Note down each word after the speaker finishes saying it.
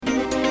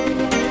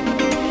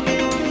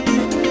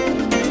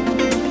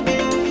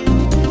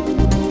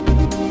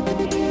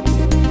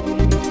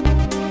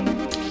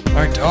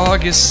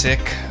dog is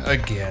sick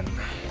again.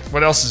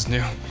 What else is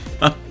new?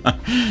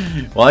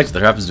 Well, actually,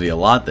 there happens to be a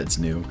lot that's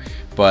new.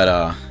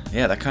 But,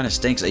 yeah, that kind of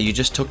stinks. You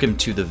just took him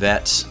to the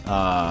vet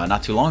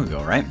not too long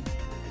ago, right?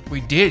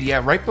 We did,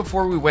 yeah. Right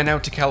before we went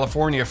out to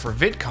California for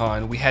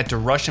VidCon, we had to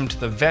rush him to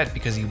the vet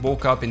because he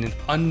woke up in an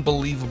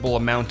unbelievable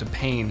amount of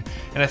pain.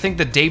 And I think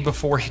the day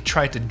before he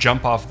tried to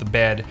jump off the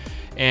bed,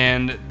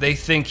 and they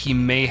think he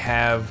may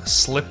have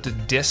slipped a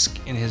disc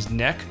in his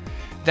neck.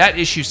 That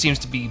issue seems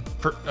to be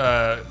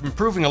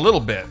improving a little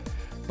bit.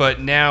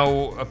 But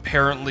now,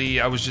 apparently,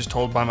 I was just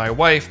told by my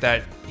wife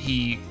that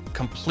he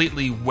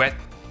completely wet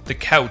the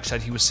couch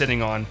that he was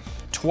sitting on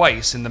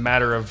twice in the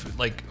matter of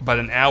like about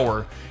an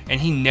hour, and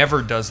he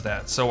never does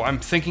that. So I'm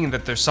thinking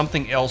that there's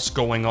something else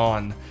going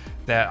on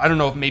that I don't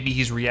know if maybe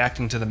he's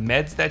reacting to the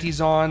meds that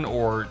he's on,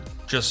 or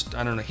just,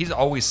 I don't know. He's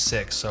always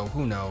sick, so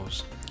who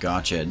knows.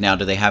 Gotcha. Now,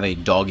 do they have a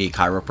doggy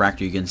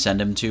chiropractor you can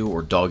send him to,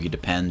 or doggy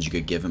depends? You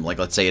could give him, like,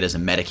 let's say it is a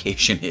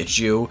medication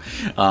issue.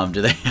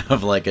 Do they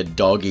have like a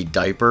doggy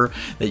diaper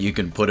that you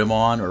can put him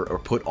on, or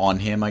put on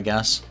him, I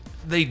guess?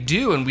 They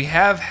do, and we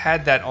have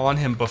had that on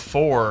him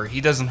before.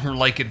 He doesn't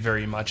like it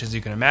very much, as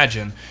you can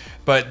imagine.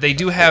 But they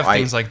do have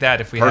things like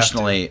that if we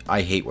personally, have to.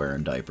 I hate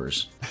wearing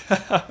diapers.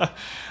 I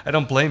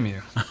don't blame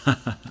you.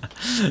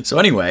 So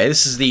anyway,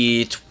 this is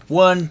the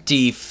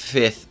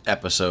 25th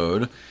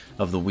episode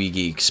of the We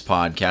Geeks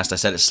podcast. I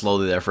said it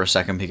slowly there for a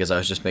second because I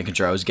was just making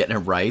sure I was getting it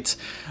right.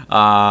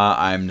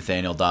 I'm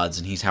Nathaniel Dodds,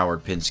 and he's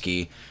Howard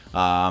Pinsky.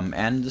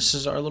 And this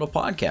is our little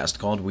podcast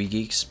called We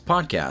Geeks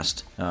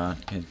Podcast.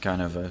 It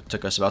kind of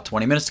took us about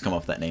 20 minutes to come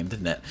up with that name,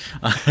 didn't it?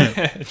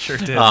 It sure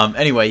did.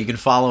 Anyway, you can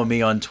follow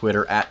me on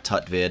Twitter at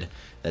Tutvid.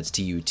 That's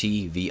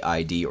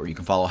TUTVID. Or you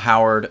can follow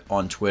Howard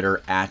on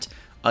Twitter at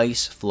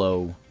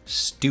Iceflow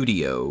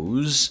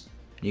Studios.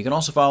 You can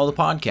also follow the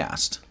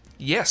podcast.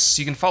 Yes,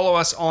 you can follow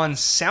us on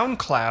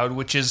SoundCloud,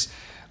 which is,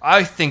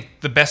 I think,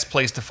 the best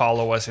place to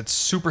follow us. It's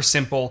super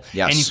simple,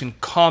 yes. And you can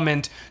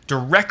comment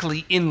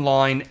directly in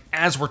line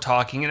as we're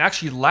talking. And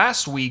actually,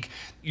 last week,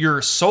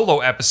 your solo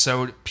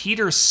episode,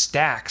 Peter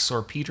Stacks,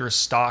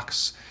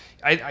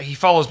 he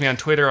follows me on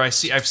Twitter. I've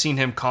seen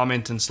him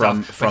comment and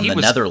stuff. From the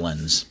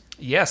Netherlands.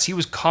 Yes, he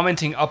was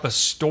commenting up a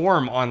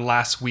storm on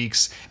last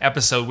week's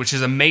episode, which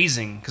is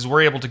amazing because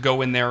we're able to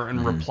go in there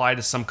and reply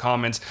to some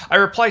comments. I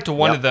replied to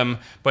one of them,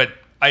 but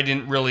I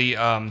didn't really.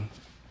 I mean,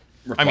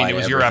 it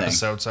was your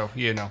episode, so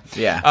you know.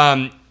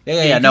 Yeah.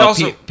 Yeah. No,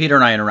 also, Peter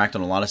and I interact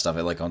on a lot of stuff.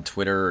 I like on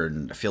Twitter,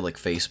 and I feel like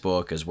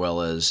Facebook, as well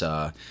as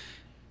the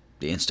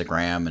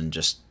Instagram, and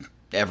just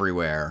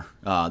everywhere.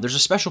 There's a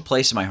special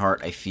place in my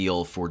heart, I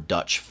feel, for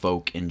Dutch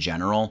folk in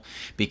general,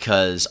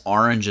 because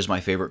orange is my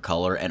favorite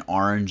color, and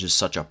orange is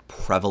such a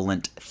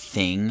prevalent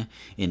thing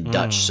in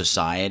Dutch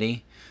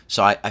society.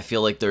 So I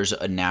feel like there's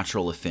a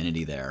natural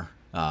affinity there.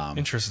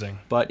 Interesting.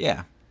 But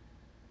yeah.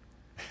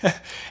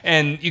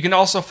 And you can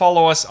also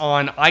follow us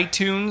on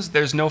iTunes.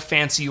 There's no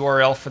fancy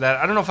URL for that.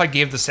 I don't know if I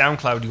gave the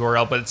SoundCloud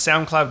URL, but it's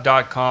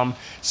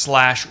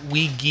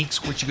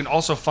soundcloud.com/WeGeeks, which you can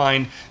also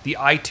find the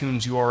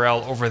iTunes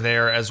URL over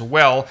there as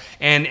well.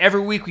 And every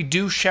week we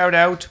do shout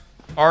out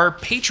our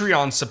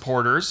Patreon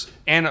supporters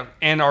and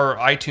our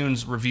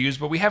iTunes reviews,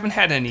 but we haven't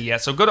had any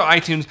yet. So go to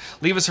iTunes,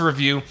 leave us a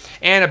review,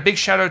 and a big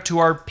shout out to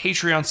our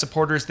Patreon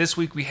supporters. This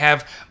week we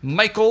have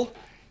Michael,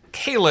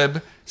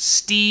 Caleb,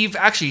 Steve.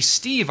 Actually,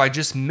 Steve I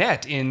just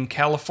met in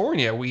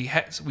California.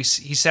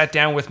 He sat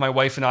down with my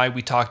wife and I.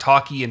 We talked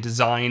hockey and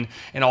design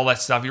and all that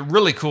stuff. You're a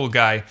really cool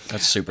guy.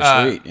 That's super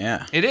sweet,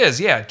 yeah. It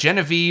is, yeah.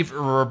 Genevieve,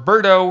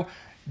 Roberto,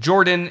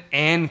 Jordan,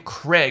 and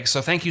Craig.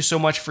 So thank you so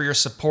much for your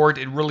support.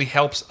 It really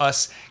helps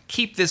us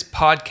keep this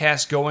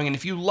podcast going. And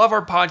if you love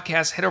our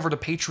podcast, head over to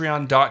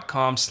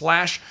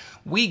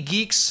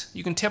patreon.com/WeGeeks.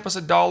 You can tip us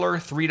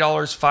 $1,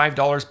 $3,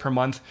 $5 per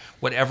month,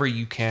 whatever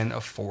you can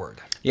afford.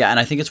 Yeah,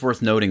 and I think it's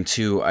worth noting,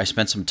 too, I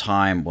spent some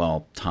time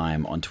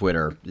on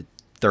Twitter,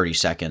 30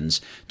 seconds,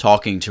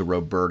 talking to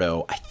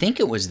Roberto. I think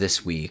it was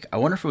this week. I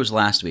wonder if it was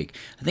last week.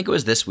 I think it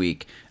was this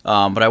week.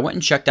 But I went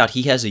and checked out.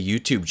 He has a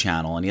YouTube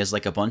channel, and he has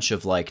like a bunch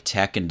of like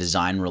tech and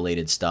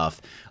design-related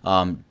stuff.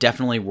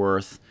 Definitely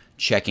worth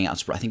checking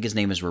out. I think his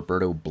name is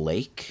Roberto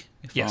Blake,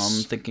 if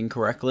I'm thinking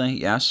correctly.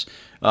 Yes.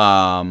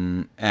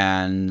 And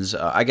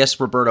I guess,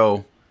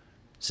 Roberto,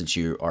 since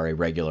you are a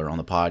regular on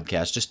the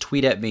podcast, just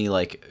tweet at me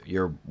like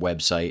your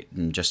website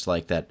and just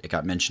like that it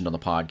got mentioned on the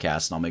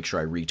podcast, and I'll make sure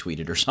I retweet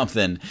it or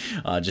something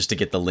just to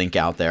get the link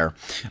out there.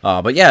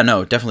 But yeah,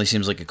 no, definitely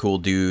seems like a cool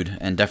dude,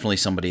 and definitely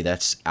somebody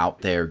that's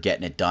out there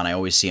getting it done. I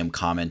always see him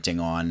commenting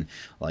on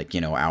like,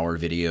 you know, our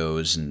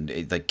videos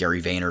and like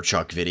Gary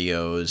Vaynerchuk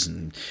videos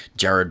and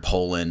Jared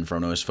Polin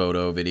from those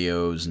photo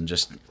videos and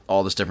just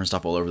all this different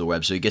stuff all over the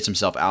web. So he gets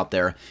himself out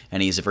there,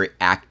 and he's a very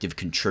active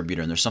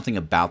contributor, and there's something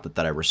about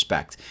that I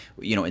respect.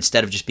 You know,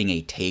 instead of just being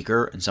a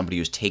taker and somebody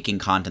who's taking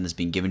content that's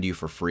being given to you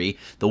for free,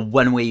 the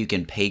one way you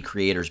can pay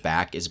creators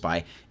back is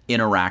by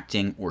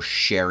interacting or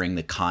sharing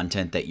the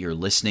content that you're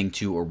listening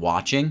to or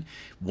watching.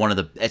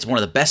 It's one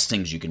of the best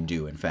things you can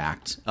do, in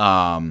fact.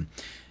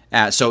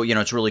 So, you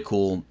know, it's really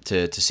cool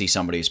to see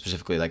somebody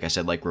specifically, like I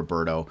said, like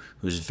Roberto,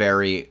 who's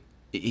very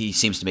he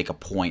seems to make a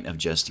point of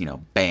just,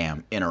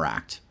 bam,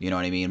 interact. You know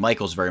what I mean?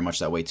 Michael's very much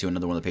that way too.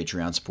 Another one of the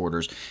Patreon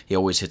supporters. He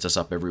always hits us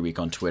up every week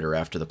on Twitter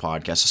after the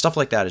podcast. So stuff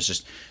like that is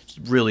just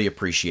really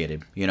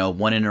appreciated.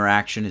 One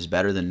interaction is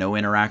better than no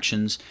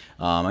interactions.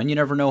 And you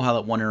never know how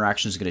that one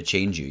interaction is going to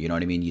change you. You know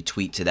what I mean? You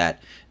tweet to that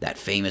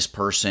famous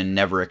person,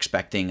 never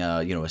expecting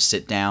a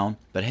sit down.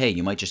 But hey,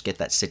 you might just get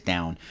that sit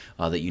down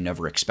that you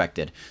never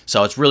expected.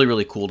 So it's really,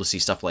 really cool to see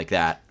stuff like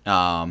that.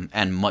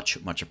 And much,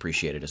 much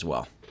appreciated as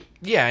well.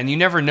 Yeah, and you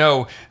never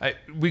know.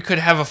 We could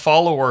have a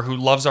follower who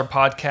loves our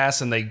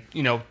podcast and they,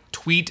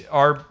 tweet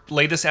our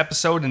latest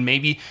episode, and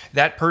maybe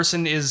that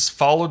person is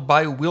followed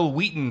by Will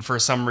Wheaton for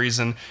some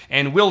reason,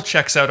 and Will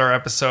checks out our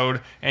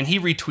episode and he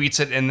retweets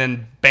it, and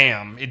then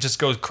bam, it just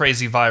goes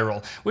crazy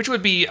viral, which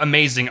would be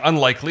amazing.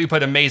 Unlikely,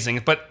 but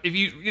amazing. But if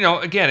you,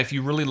 again, if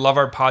you really love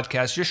our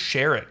podcast, just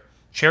share it.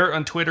 Share it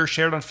on Twitter,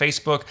 share it on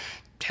Facebook,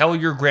 tell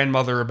your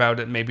grandmother about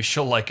it, maybe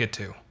she'll like it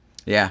too.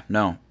 Yeah,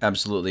 no,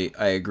 absolutely.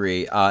 I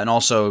agree. And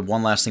also,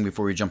 one last thing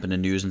before we jump into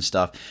news and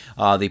stuff.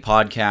 The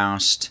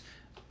podcast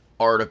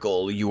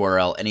article,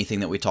 URL, anything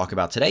that we talk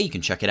about today, you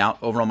can check it out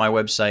over on my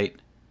website,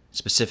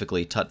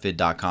 specifically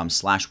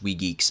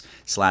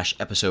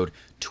tutvid.com/wegeeks/episode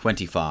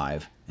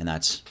 25. And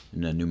that's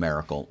the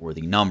numerical or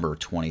the number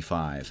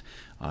 25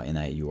 in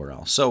that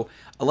URL. So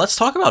let's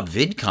talk about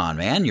VidCon,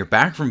 man. You're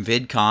back from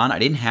VidCon. I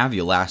didn't have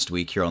you last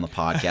week here on the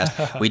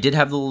podcast. We did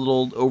have the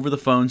little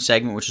over-the-phone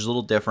segment, which is a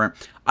little different.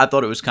 I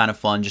thought it was kind of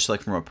fun, just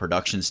like from a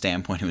production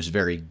standpoint. It was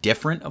very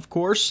different, of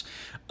course.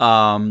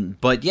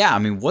 But yeah, I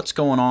mean, what's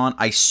going on?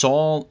 I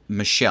saw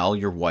Michelle,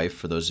 your wife,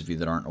 for those of you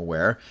that aren't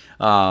aware,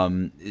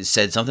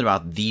 said something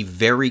about the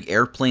very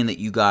airplane that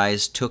you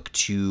guys took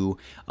to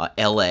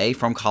LA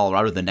from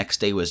Colorado the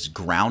next day was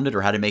grounded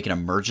or had to make an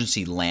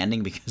emergency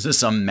landing because of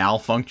some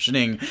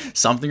malfunctioning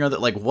something or that.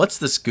 Like, what's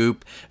the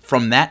scoop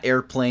from that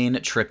airplane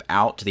trip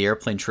out to the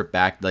airplane trip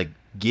back? Like,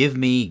 give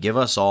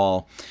us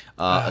all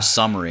a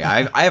summary.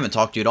 I haven't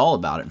talked to you at all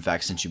about it, in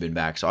fact, since you've been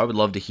back. So I would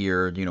love to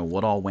hear,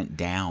 what all went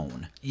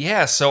down.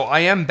 Yeah, so I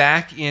am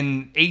back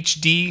in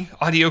HD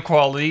audio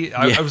quality.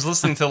 I was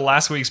listening to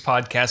last week's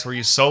podcast where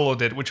you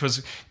soloed it, which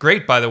was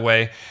great, by the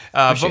way.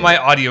 But my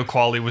audio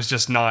quality was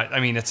just not. I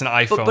mean, it's an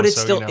iPhone, but it's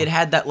still it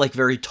had that like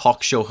very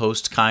talk show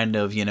host kind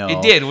of,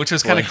 It did, which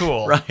was kind of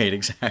cool. Right,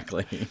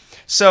 exactly.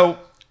 So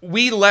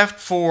we left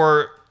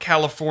for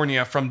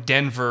California from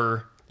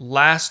Denver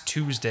last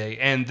Tuesday,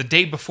 and the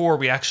day before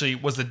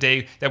was the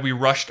day that we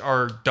rushed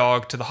our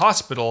dog to the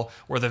hospital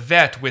or the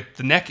vet with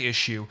the neck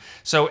issue.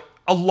 So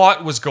a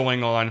lot was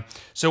going on.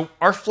 So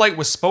our flight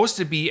was supposed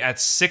to be at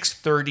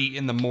 6:30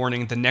 in the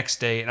morning the next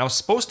day, and I was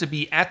supposed to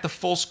be at the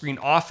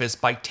Fullscreen office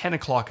by 10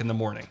 o'clock in the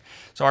morning.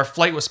 So our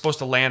flight was supposed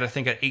to land, I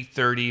think, at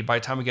 8:30. By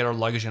the time we get our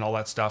luggage and all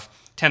that stuff,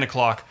 10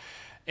 o'clock.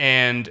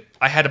 And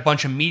I had a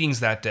bunch of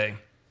meetings that day.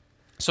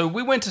 So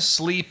we went to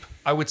sleep,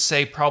 I would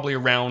say, probably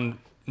around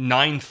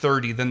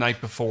 9:30 the night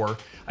before.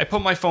 I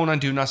put my phone on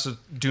do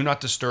not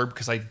disturb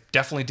because I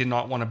definitely did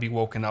not want to be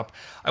woken up.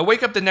 I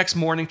wake up the next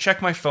morning,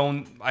 check my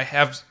phone. I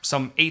have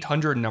some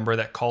 800 number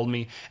that called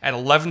me at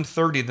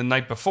 11:30 the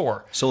night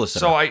before.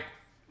 Solicitor.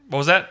 What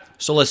was that?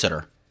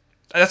 Solicitor.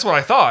 That's what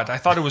I thought. I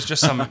thought it was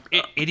just some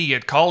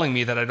idiot calling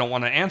me that I don't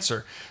want to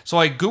answer. So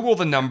I Google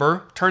the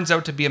number. Turns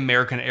out to be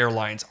American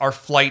Airlines. Our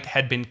flight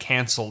had been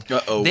canceled.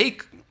 Uh-oh.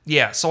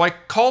 So I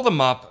call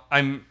them up.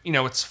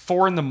 It's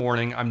 4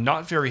 a.m. I'm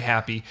not very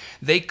happy.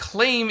 They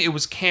claim it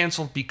was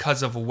canceled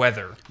because of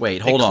weather.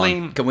 Wait, hold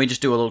on. Can we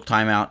just do a little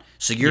timeout?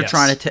 So you're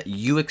trying to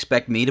you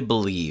expect me to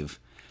believe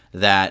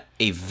that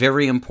a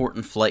very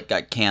important flight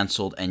got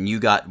canceled and you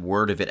got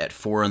word of it at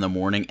 4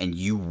 a.m. and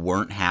you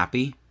weren't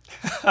happy?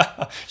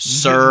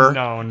 Sir.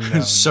 No.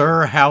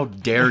 Sir, how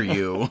dare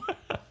you?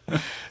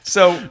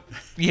 So,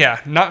 yeah,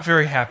 not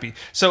very happy.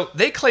 So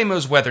they claim it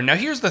was weather. Now,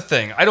 here's the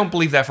thing. I don't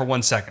believe that for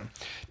 1 second.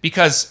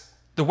 Because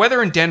the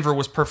weather in Denver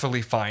was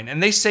perfectly fine.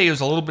 And they say it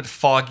was a little bit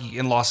foggy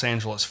in Los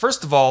Angeles.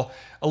 First of all,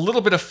 a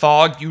little bit of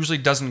fog usually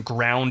doesn't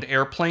ground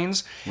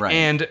airplanes. Right.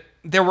 And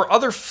there were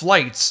other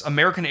flights,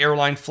 American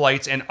airline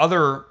flights and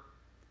other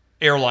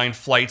airline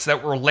flights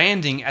that were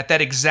landing at that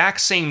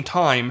exact same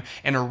time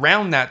and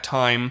around that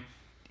time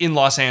in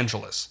Los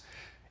Angeles.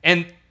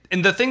 And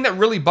the thing that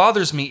really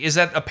bothers me is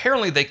that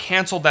apparently they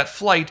canceled that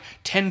flight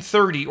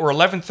 10:30 or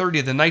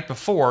 11:30 the night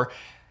before.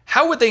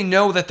 How would they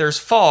know that there's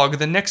fog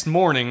the next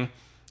morning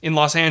in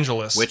Los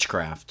Angeles?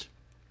 Witchcraft.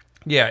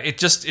 Yeah,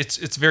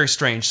 it's very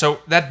strange.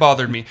 So that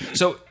bothered me.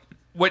 So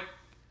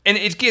and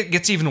it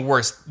gets even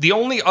worse. The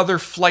only other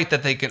flight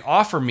that they can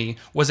offer me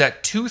was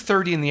at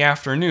 2:30 in the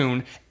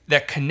afternoon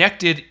that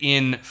connected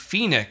in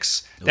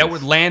Phoenix that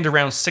would land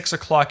around 6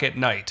 o'clock at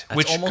night. That's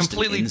which almost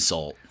completely an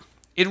insult.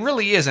 It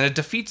really is, and it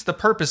defeats the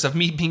purpose of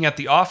me being at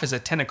the office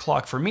at 10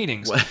 o'clock for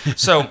meetings.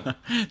 So,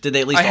 did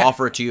they at least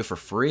offer it to you for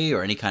free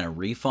or any kind of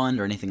refund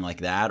or anything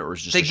like that? Or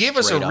is just they gave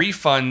us a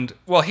refund.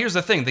 Well, here's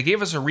the thing. They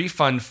gave us a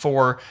refund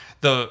for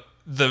the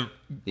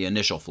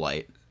initial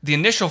flight. the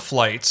initial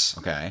flights,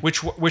 Okay.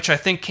 which I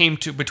think came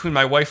to, between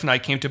my wife and I,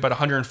 came to about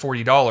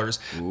 $140.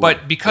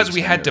 But because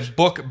we had to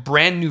book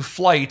brand new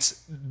flights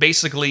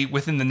basically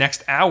within the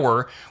next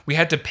hour, we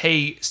had to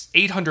pay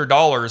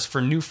 $800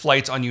 for new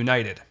flights on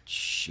United.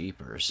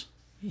 Cheapers.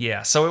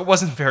 Yeah, so it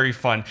wasn't very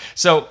fun.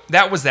 So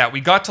that was that.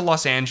 We got to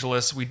Los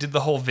Angeles, we did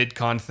the whole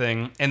VidCon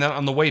thing, and then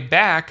on the way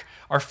back,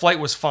 our flight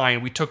was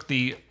fine. We took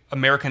the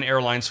American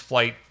Airlines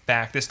flight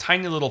back, this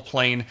tiny little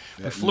plane.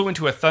 We flew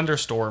into a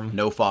thunderstorm.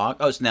 No fog.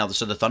 Oh,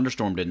 so the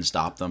thunderstorm didn't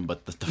stop them,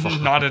 but the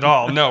fog. Not at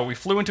all. No, we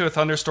flew into a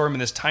thunderstorm in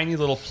this tiny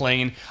little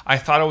plane. I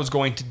thought I was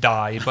going to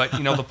die, but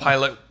the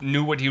pilot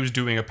knew what he was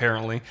doing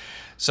apparently.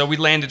 So we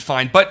landed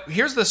fine. But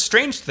here's the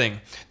strange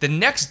thing. The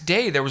next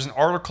day, there was an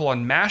article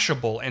on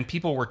Mashable, and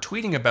people were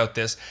tweeting about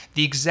this.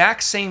 The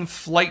exact same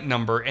flight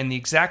number and the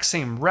exact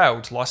same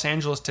route, Los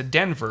Angeles to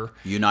Denver,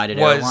 United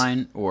was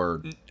Airline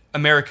or...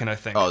 American, I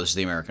think. Oh, this is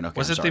the American. Okay,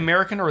 Was it the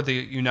American or the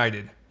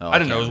United? Oh, I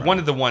don't know. It can't was remember. one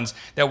of the ones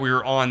that we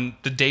were on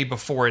the day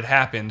before it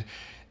happened.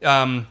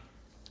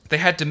 They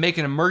had to make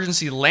an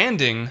emergency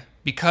landing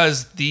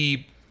because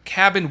the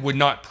cabin would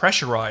not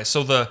pressurize.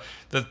 So the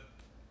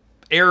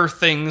air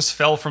things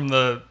fell from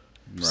the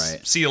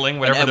ceiling,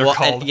 whatever they're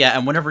called.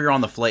 And whenever you're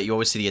on the flight, you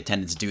always see the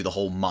attendants do the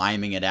whole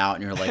miming it out,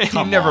 and you're like,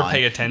 come on. You never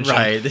pay attention.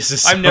 Right, this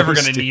is I'm never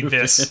going to need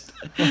this.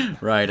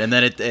 Right, and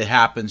then it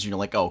happens, and you're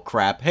like, oh,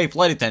 crap. Hey,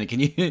 flight attendant,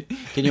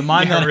 can you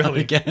mime that out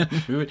again?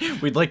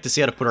 We'd like to see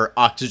how to put our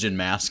oxygen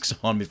masks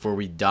on before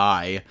we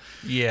die.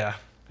 Yeah.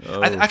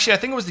 Oh. I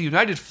think it was the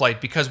United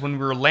flight, because when we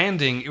were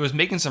landing, it was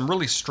making some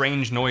really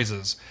strange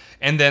noises.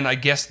 And then I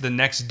guess the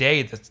next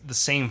day, the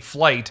same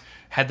flight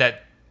had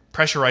that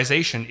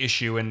pressurization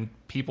issue, and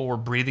people were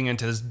breathing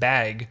into this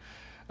bag.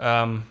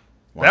 That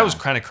was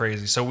kind of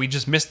crazy. So we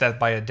just missed that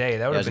by a day.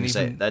 That would have been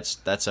even...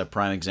 That's a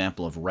prime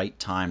example of right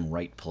time,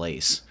 right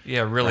place.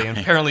 Yeah, really. Right. And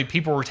apparently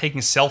people were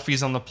taking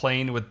selfies on the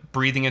plane with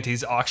breathing into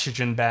these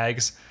oxygen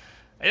bags.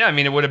 Yeah, I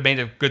mean, it would have made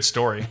a good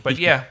story. But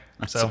yeah,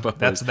 so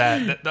that's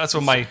that. That's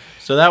what my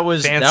that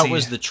was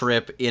the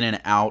trip in and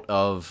out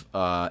of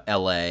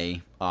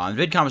L.A.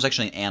 VidCon was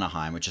actually in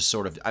Anaheim, which is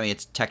sort of, I mean,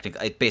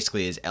 it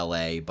basically is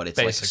L.A., but it's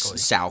like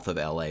south of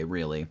L.A.,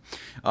 really.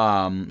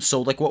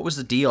 So, like, what was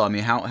the deal? I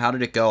mean, how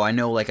did it go? I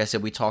know, like I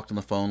said, we talked on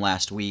the phone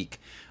last week,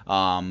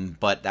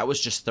 but that was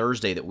just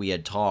Thursday that we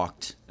had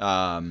talked,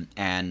 and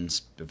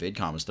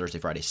VidCon was Thursday,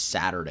 Friday,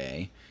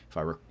 Saturday,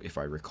 if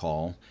I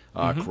recall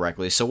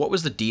correctly. So, what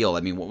was the deal? I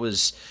mean, what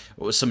was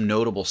some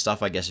notable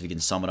stuff, I guess, if you can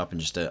sum it up in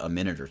just a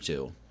minute or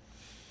two?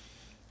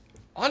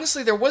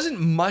 Honestly, there wasn't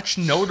much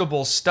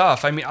notable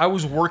stuff. I mean, I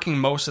was working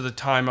most of the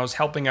time. I was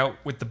helping out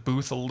with the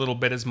booth a little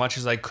bit as much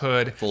as I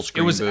could. Full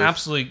screen booth.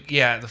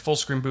 The full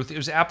screen booth. It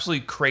was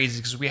absolutely crazy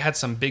because we had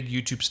some big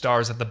YouTube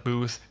stars at the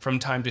booth from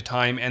time to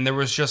time, and there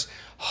was just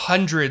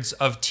hundreds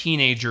of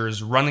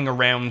teenagers running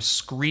around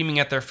screaming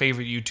at their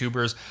favorite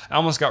YouTubers. I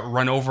almost got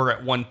run over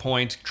at one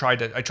point.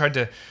 I tried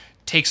to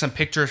take some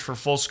pictures for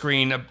full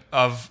screen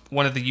of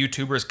one of the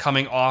YouTubers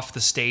coming off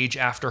the stage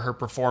after her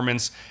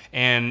performance,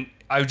 and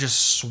I was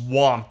just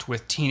swamped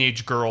with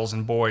teenage girls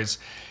and boys.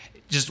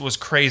 It just was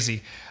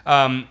crazy.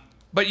 But,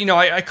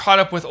 I caught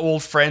up with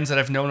old friends that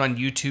I've known on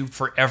YouTube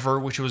forever,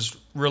 which was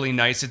really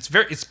nice.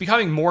 It's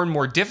becoming more and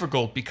more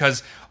difficult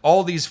because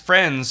all these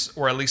friends,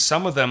 or at least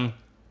some of them,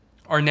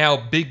 are now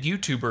big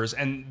YouTubers,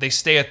 and they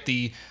stay at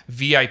the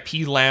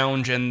VIP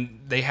lounge, and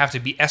they have to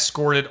be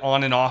escorted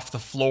on and off the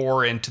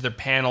floor and to their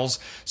panels.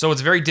 So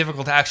it's very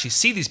difficult to actually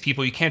see these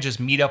people. You can't just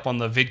meet up on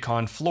the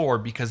VidCon floor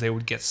because they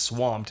would get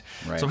swamped.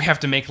 Right. So we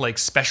have to make like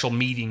special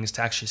meetings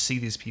to actually see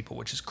these people,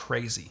 which is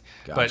crazy.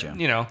 Gotcha.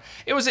 But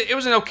it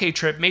was an okay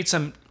trip. Made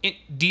some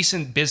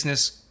decent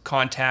business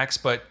contacts,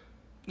 but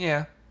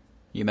yeah.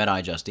 You met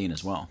iJustine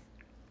as well.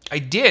 I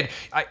did.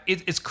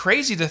 It's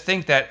crazy to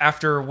think that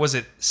after,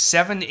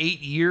 7-8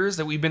 years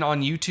that we've been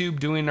on YouTube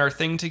doing our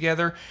thing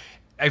together,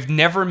 I've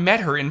never met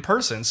her in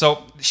person.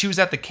 So she was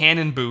at the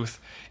Canon booth,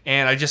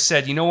 and I just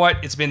said, you know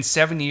what? It's been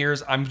 7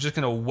 years. I'm just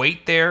going to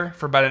wait there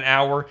for about an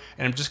hour,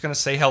 and I'm just going to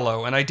say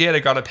hello. And I did. I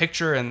got a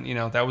picture, and,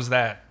 that was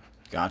that.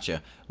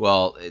 Gotcha.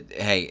 Well,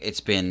 hey,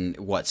 it's been,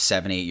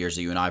 7-8 years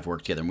that you and I have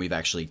worked together, and we've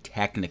actually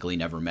technically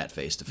never met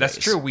face-to-face.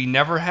 That's true. We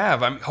never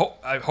have.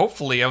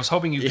 Hopefully, I was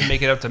hoping you could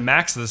make it up to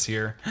Max this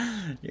year.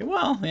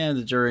 Yeah,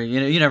 the jury,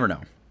 you never know.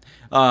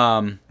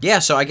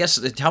 So I guess,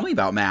 tell me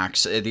about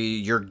Max.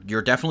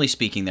 You're definitely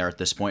speaking there at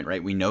this point,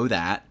 right? We know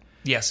that.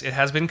 Yes, it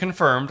has been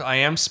confirmed. I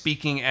am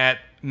speaking at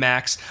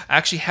Max. I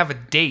actually have a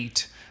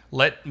date.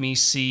 Let me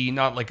see,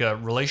 not like a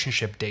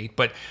relationship date,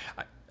 but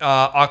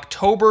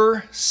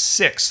October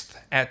 6th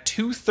at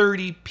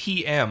 2:30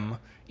 p.m.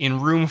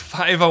 in room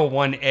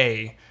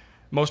 501A.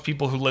 Most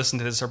people who listen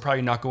to this are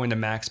probably not going to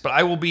Max, but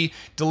I will be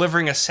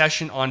delivering a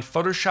session on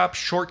Photoshop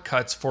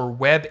shortcuts for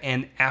web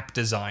and app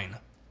design.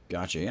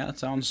 Gotcha. Yeah, that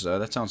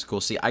sounds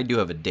cool. See, I do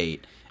have a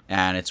date,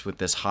 and it's with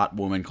this hot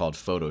woman called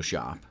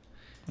Photoshop.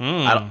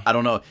 I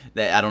don't know.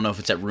 I don't know if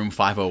it's at room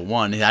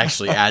 501. It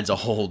actually adds a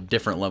whole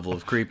different level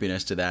of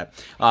creepiness to that.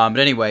 But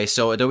anyway,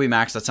 so Adobe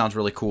Max, that sounds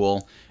really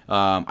cool.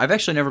 I've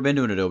actually never been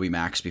to an Adobe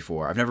Max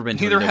before. I've never been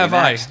to Neither an Adobe have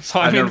Max. I, so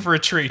I'm in for a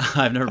treat.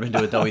 I've never been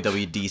to a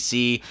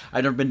WWDC.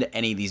 I've never been to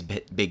any of these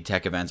big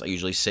tech events. I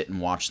usually sit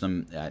and watch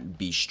them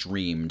be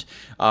streamed.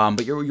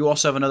 But you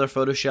also have another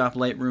Photoshop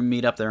Lightroom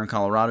meetup there in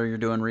Colorado you're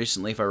doing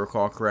recently, if I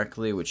recall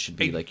correctly, which should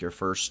be like your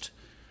first.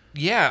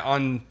 Yeah,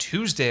 on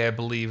Tuesday, I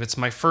believe. It's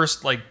my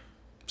first,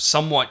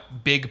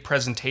 somewhat big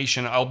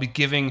presentation. I'll be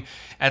giving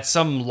at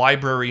some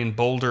library in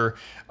Boulder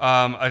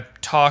a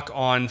talk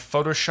on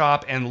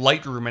Photoshop and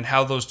Lightroom and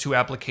how those two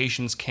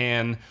applications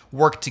can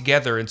work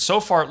together. And so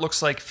far, it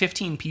looks like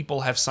 15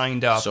 people have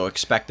signed up. So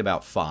expect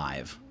about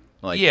 5.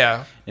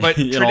 Yeah, but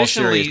in all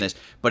seriousness.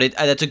 But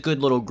that's a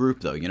good little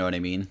group, though. You know what I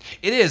mean?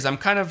 It is. I'm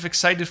kind of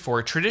excited for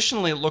it.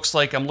 Traditionally, it looks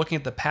like I'm looking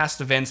at the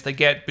past events. They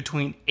get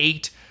between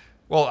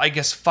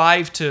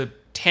 5 to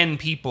 10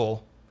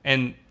 people,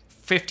 and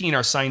 15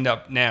 are signed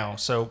up now.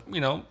 So,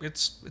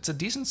 it's a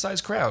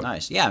decent-sized crowd.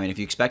 Nice. Yeah, I mean, if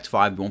you expect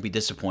 5, you won't be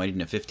disappointed.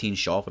 And if 15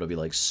 show up, it'll be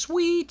like,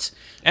 sweet.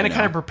 And it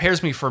kind of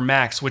prepares me for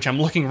Max, which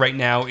I'm looking right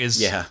now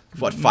is... Yeah,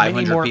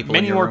 500 people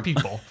Many more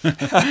people.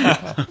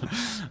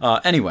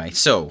 Anyway,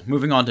 so,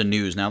 moving on to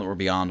news now that we're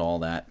beyond all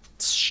that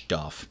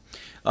stuff.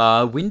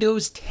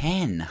 Windows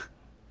 10.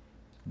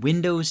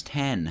 Windows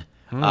 10.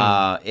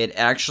 It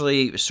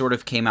actually sort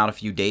of came out a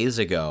few days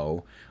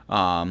ago.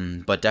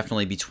 But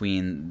definitely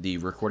between the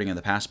recording of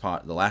the last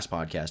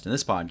podcast and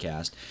this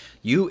podcast,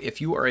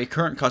 if you are a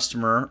current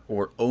customer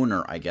or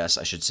owner, I guess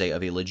I should say,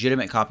 of a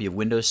legitimate copy of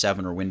Windows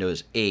 7 or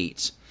Windows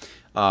 8,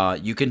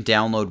 you can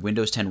download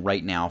Windows 10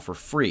 right now for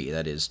free.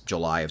 That is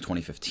July of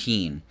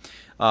 2015.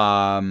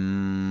 I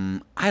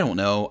don't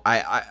know.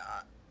 I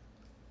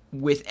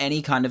with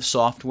any kind of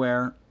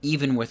software,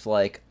 even with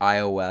like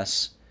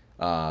iOS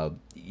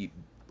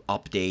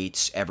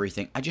updates,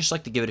 everything, I just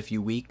like to give it a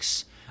few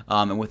weeks.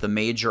 And with a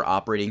major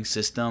operating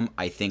system,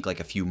 I think like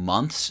a few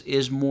months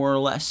is more or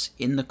less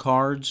in the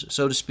cards,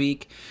 so to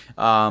speak.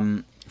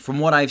 From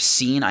what I've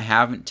seen, I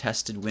haven't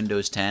tested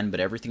Windows 10, but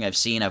everything I've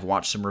seen, I've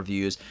watched some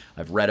reviews,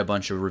 I've read a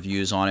bunch of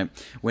reviews on it.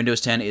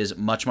 Windows 10 is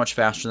much, much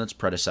faster than its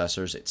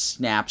predecessors. It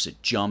snaps,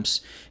 it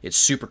jumps, it's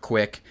super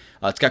quick.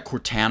 It's got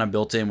Cortana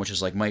built in, which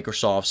is like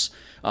Microsoft's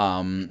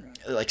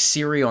like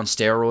Siri on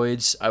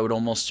steroids. I would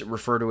almost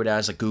refer to it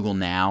as like Google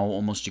Now.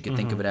 Almost you could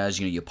think of it as,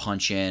 you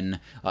punch in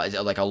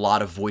like a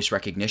lot of voice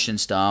recognition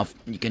stuff.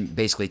 You can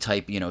basically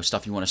type,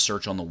 stuff you want to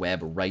search on the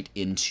web right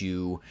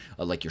into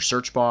like your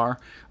search bar,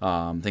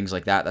 things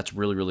like that. That's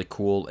really, really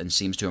cool and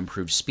seems to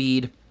improve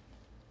speed.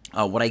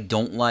 What I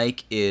don't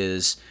like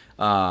is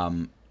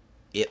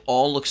it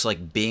all looks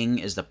like Bing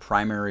is the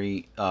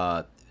primary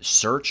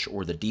search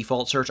or the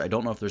default search. I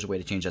don't know if there's a way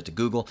to change that to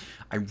Google.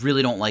 I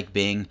really don't like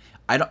Bing.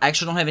 I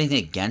actually don't have anything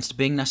against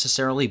Bing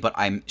necessarily, but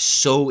I'm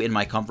so in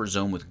my comfort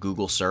zone with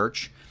Google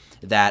search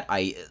that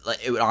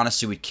it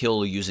honestly would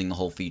kill using the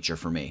whole feature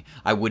for me.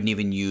 I wouldn't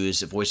even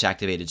use voice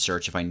activated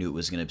search if I knew it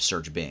was going to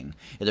search Bing.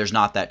 There's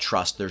not that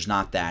trust. There's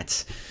not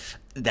that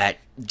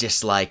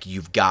just like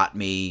you've got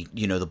me,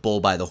 the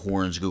bull by the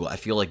horns, Google. I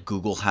feel like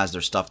Google has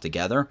their stuff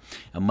together,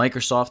 and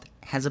Microsoft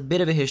has a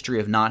bit of a history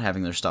of not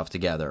having their stuff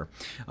together.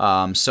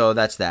 So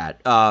that's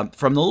that.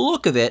 From the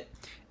look of it,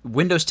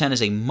 Windows 10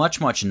 is a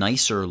much, much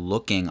nicer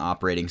looking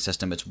operating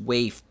system. It's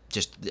way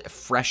just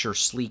fresher,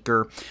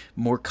 sleeker,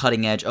 more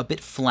cutting edge, a bit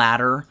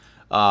flatter.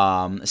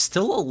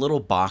 Still a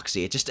little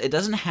boxy. It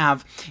doesn't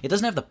have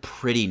the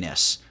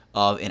prettiness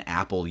of an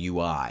Apple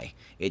UI.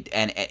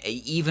 And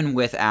even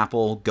with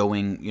Apple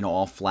going,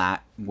 all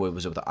flat, what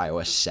was it with the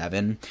iOS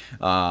 7,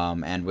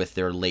 and with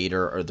their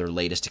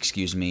latest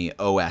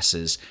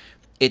OSs,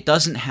 it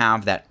doesn't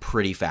have that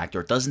pretty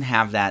factor. It doesn't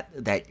have that.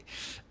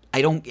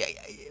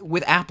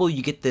 With Apple,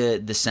 you get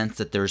the sense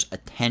that there's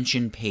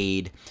attention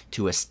paid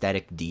to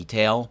aesthetic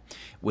detail.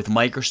 With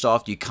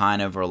Microsoft, you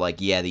kind of are like,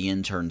 yeah, the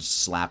interns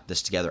slapped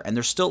this together. And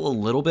there's still a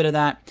little bit of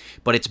that,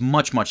 but it's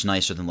much, much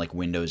nicer than like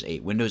Windows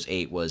 8. Windows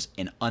 8 was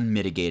an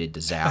unmitigated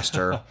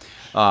disaster.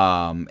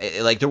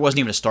 There wasn't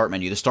even a start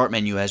menu. The start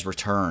menu has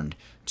returned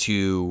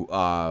to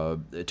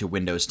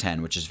Windows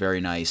 10, which is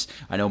very nice.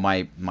 I know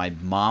my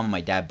mom and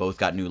my dad both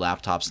got new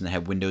laptops and they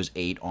had Windows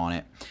 8 on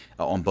it,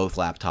 on both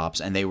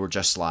laptops, and they were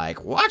just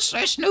like, what's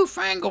this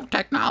newfangled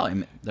technology? I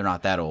mean, they're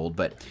not that old,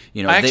 but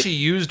I actually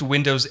used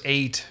Windows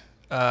 8.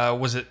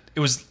 It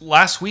was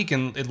last week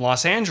in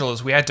Los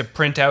Angeles. We had to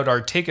print out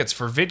our tickets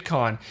for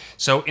VidCon.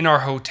 So in our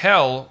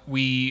hotel,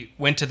 we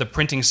went to the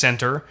printing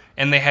center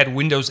and they had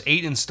Windows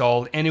 8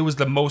 installed, and it was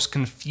the most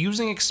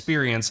confusing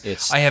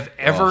experience I have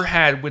ever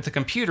had with the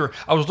computer.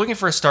 I was looking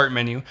for a start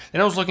menu,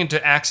 then I was looking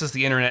to access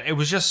the internet. It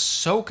was just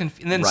so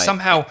confusing. And then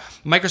somehow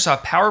Microsoft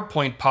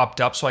PowerPoint popped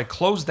up, so I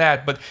closed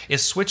that, but it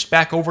switched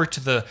back over to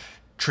the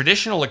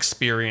traditional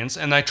experience,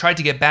 and I tried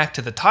to get back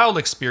to the tiled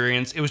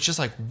experience. It was just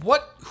like,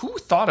 what? Who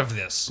thought of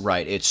this?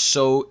 Right. It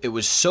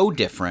was so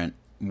different,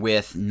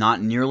 with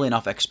not nearly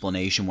enough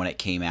explanation when it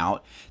came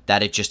out,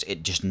 that it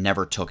just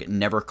never took. It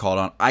never caught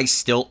on. I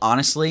still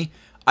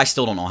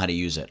don't know how to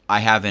use it.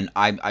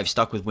 I've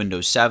stuck with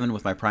Windows 7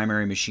 with my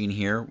primary machine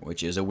here,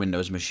 which is a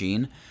Windows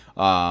machine.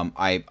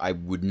 I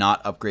would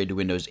not upgrade to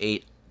Windows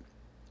 8.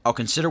 I'll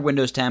consider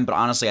Windows 10, but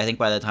honestly, I think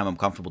by the time I'm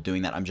comfortable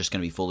doing that, I'm just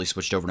going to be fully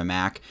switched over to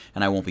Mac,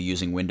 and I won't be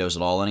using Windows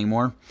at all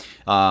anymore.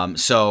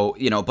 So,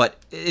 but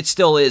it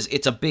still is,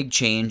 it's a big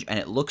change, and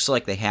it looks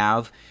like they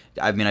have.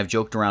 I mean, I've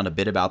joked around a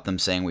bit about them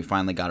saying we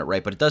finally got it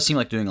right, but it does seem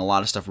like doing a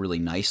lot of stuff really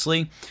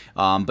nicely.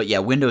 But yeah,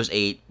 Windows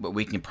 8,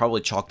 we can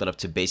probably chalk that up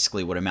to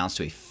basically what amounts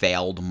to a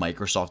failed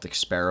Microsoft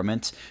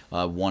experiment,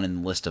 one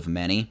in the list of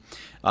many.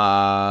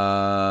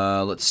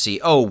 Let's see.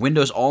 Oh,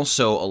 Windows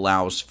also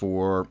allows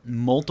for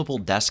multiple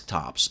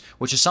desktops,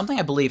 which is something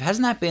I believe,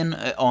 hasn't that been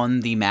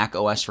on the Mac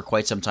OS for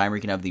quite some time, where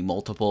you can have the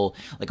multiple,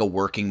 like a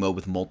working mode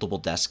with multiple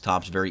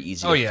desktops, very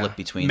easy to flip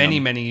between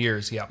them? Many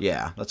years, yeah.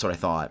 Yeah, that's what I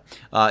thought.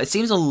 It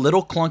seems a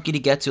little clunky to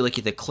get to, like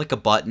you have to click a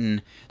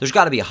button. There's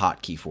got to be a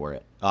hotkey for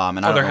it, and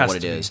I don't know what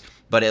it is.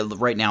 But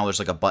right now, there's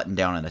like a button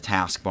down in the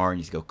taskbar, and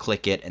you have to go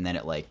click it, and then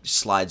it like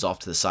slides off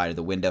to the side of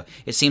the window.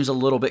 It seems a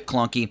little bit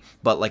clunky,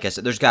 but like I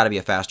said, there's got to be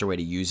a faster way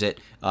to use it.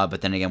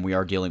 But then again, we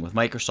are dealing with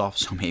Microsoft,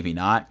 so maybe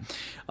not.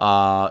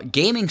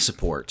 Gaming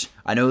support.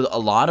 I know a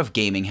lot of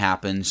gaming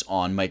happens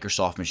on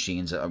Microsoft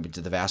machines,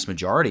 to the vast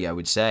majority, I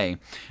would say.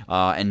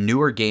 And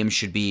newer games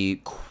should be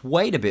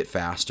quite a bit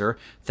faster,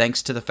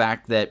 thanks to the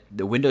fact that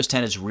the Windows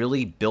 10 is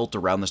really built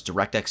around this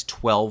DirectX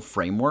 12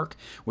 framework,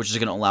 which is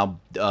going to allow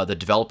the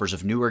developers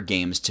of newer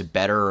games to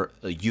better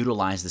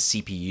utilize the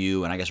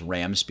CPU and I guess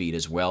RAM speed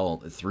as well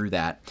through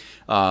that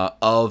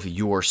of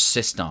your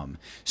system.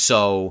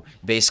 So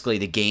basically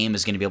the game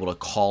is going to be able to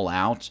call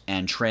out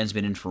and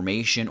transmit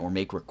information or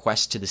make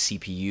requests to the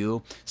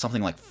CPU,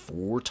 something like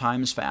 4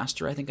 times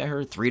faster, I think I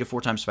heard, 3 to 4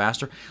 times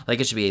faster.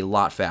 Like it should be a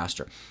lot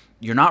faster.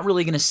 You're not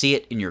really going to see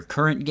it in your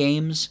current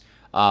games,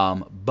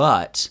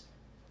 but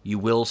you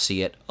will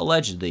see it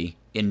allegedly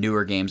in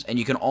newer games, and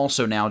you can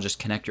also now just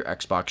connect your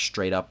Xbox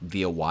straight up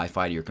via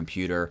Wi-Fi to your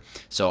computer.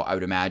 So I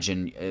would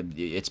imagine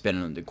it's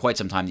been quite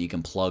some time that you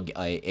can plug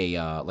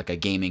a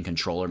gaming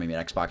controller, maybe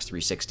an Xbox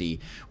 360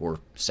 or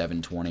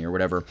 720 or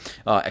whatever,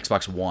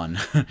 Xbox One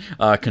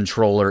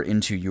controller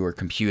into your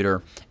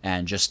computer,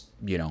 and just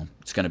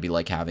it's going to be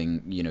like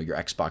having your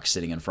Xbox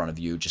sitting in front of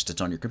you, just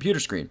it's on your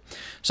computer screen.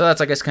 So that's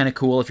I guess kind of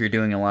cool if you're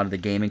doing a lot of the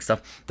gaming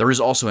stuff. There is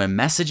also a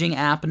messaging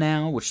app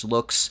now, which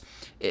looks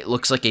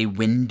like a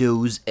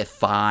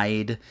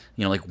Windows-ified,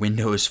 like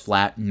Windows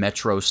flat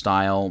Metro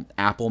style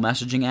Apple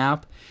messaging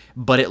app,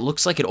 but it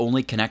looks like it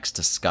only connects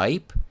to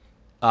Skype.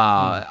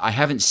 I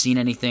haven't seen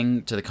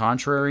anything to the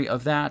contrary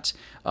of that.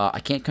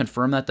 I can't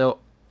confirm that though.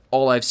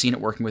 All I've seen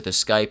it working with is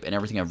Skype, and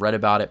everything I've read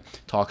about it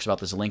talks about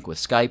this link with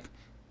Skype,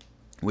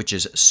 which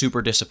is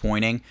super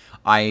disappointing.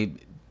 I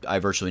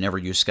virtually never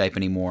use Skype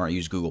anymore. I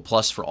use Google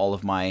Plus for all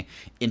of my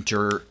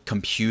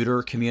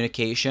inter-computer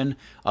communication.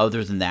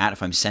 Other than that,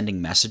 if I'm sending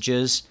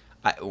messages,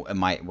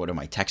 am I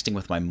texting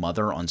with my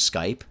mother on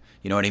Skype?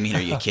 You know what I mean?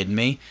 Are you kidding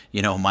me?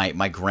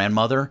 My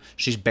grandmother,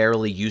 she's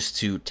barely used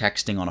to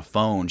texting on a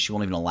phone. She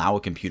won't even allow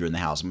a computer in the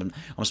house. I'm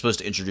supposed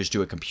to introduce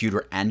to a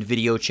computer and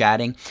video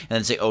chatting, and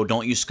then say, oh,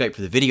 don't use Skype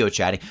for the video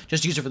chatting.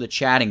 Just use it for the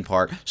chatting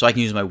part so I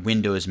can use my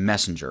Windows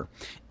Messenger.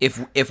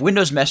 If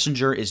Windows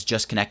Messenger is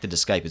just connected to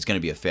Skype, it's going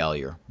to be a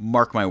failure.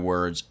 Mark my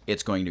words,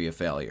 it's going to be a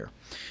failure.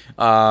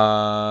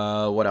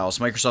 What else?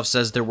 Microsoft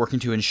says they're working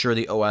to ensure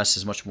the OS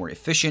is much more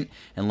efficient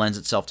and lends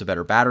itself to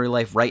better battery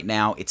life. Right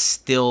now,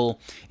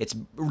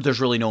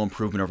 there's really no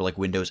improvement over like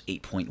Windows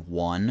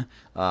 8.1.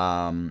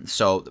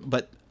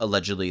 But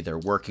allegedly they're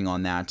working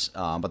on that.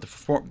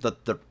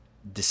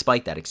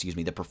 Despite that,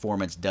 the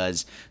performance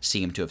does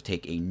seem to have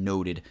taken a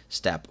noted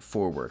step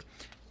forward.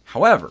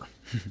 However,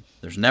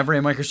 there's never a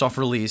Microsoft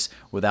release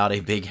without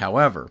a big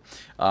however.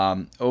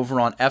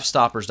 Over on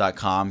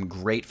fstoppers.com,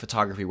 great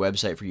photography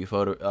website for you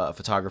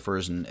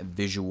photographers and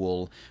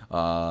visual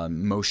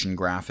motion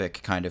graphic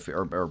kind of,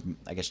 or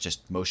I guess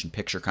just motion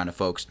picture kind of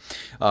folks.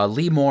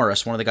 Lee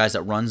Morris, one of the guys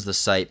that runs the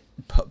site,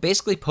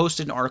 basically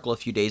posted an article a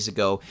few days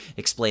ago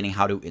explaining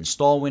how to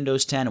install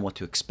Windows 10 and what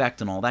to expect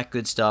and all that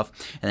good stuff.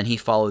 And then he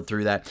followed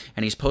through that,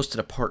 and he's posted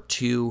a part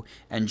 2,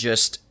 and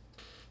just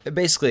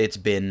basically it's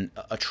been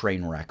a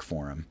train wreck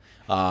for him.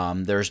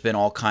 There's been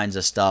all kinds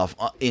of stuff,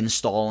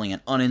 installing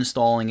and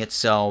uninstalling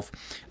itself.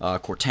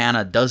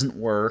 Cortana doesn't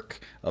work.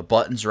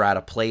 Buttons are out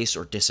of place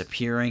or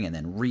disappearing and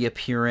then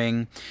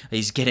reappearing.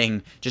 He's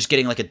getting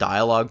like a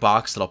dialog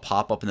box that'll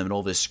pop up in the middle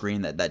of his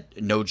screen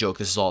that no joke,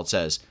 this is all it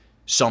says: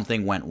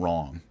 something went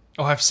wrong.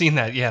 Oh, I've seen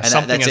that. Yeah, and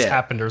something has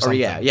happened or something.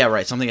 Yeah,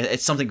 right.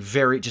 It's something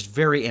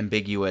very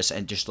ambiguous,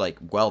 and just like,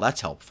 well, that's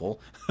helpful.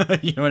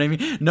 You know what I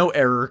mean? No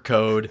error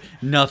code,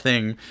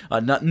 nothing,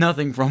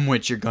 nothing from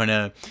which you're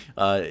gonna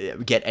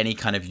get any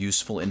kind of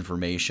useful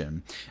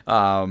information.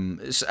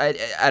 So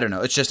I don't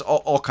know. It's just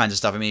all kinds of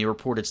stuff. I mean, he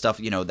reported stuff,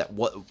 that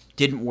what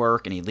didn't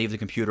work, and he'd leave the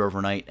computer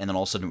overnight, and then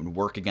all of a sudden it would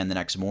work again the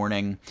next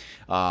morning.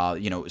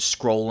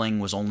 Scrolling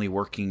was only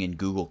working in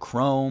Google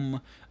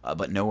Chrome,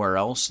 but nowhere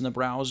else in the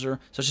browser.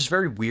 So it's just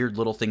very weird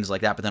little things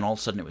like that, but then all of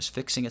a sudden it was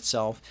fixing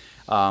itself,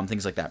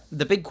 things like that.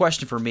 The big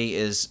question for me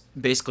is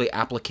basically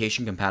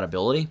application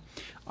compatibility.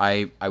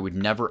 I would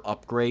never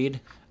upgrade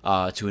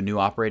to a new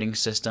operating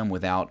system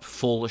without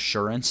full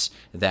assurance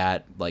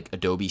that like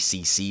Adobe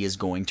CC is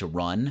going to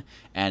run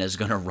and is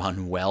going to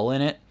run well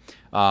in it.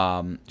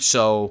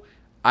 So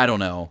I don't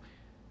know.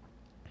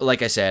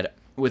 Like I said,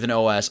 with an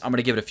OS, I'm going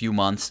to give it a few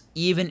months,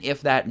 even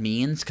if that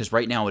means, because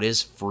right now it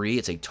is free,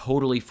 it's a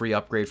totally free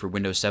upgrade for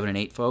Windows 7 and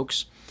 8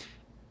 folks.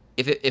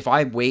 If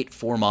I wait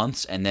 4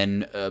 months and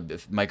then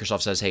if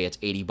Microsoft says, hey, it's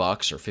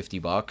 $80 or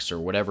 $50 or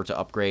whatever to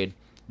upgrade,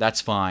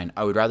 that's fine.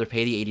 I would rather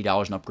pay the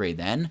 $80 and upgrade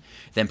then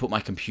than put my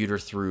computer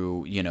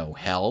through,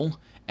 hell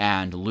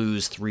and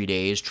lose 3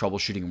 days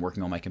troubleshooting and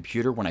working on my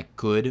computer when I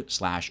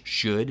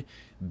could/should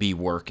be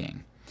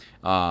working.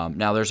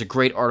 Now, there's a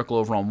great article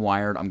over on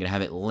Wired. I'm going to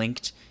have it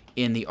linked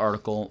in the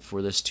article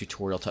for this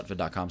tutorial,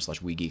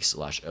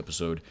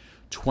 tutvid.com/wegeeks/episode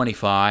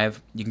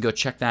 25. You can go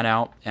check that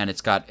out, and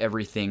it's got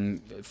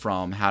everything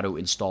from how to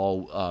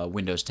install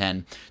Windows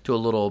 10 to a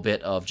little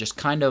bit of just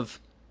kind of,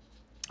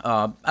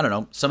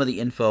 some of the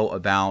info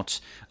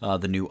about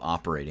the new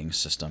operating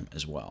system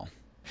as well.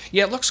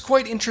 Yeah, it looks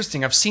quite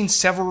interesting. I've seen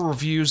several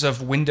reviews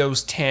of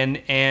Windows 10,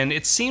 and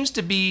it seems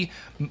to be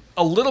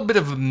a little bit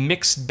of a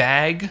mixed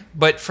bag,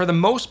 but for the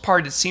most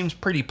part, it seems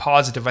pretty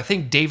positive. I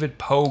think David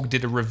Pogue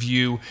did a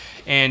review,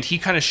 and he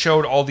kind of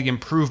showed all the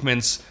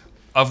improvements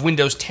of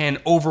Windows 10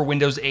 over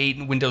Windows 8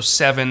 and Windows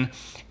 7,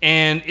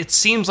 and it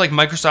seems like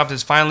Microsoft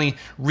has finally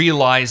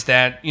realized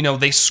that,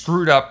 they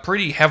screwed up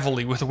pretty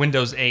heavily with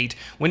Windows 8.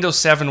 Windows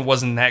 7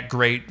 wasn't that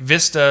great.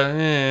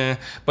 Vista,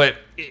 but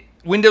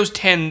Windows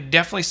 10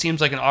 definitely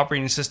seems like an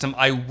operating system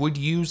I would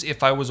use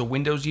if I was a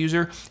Windows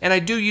user, and I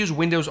do use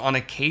Windows on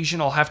occasion.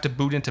 I'll have to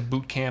boot into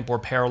Boot Camp or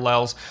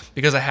Parallels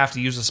because I have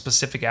to use a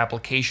specific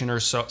application or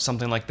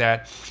something like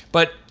that.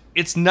 But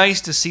it's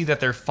nice to see that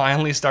they're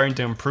finally starting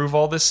to improve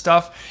all this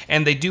stuff,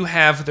 and they do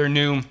have their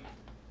new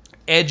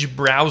Edge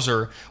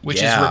browser,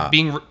 which is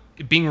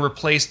being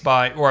replaced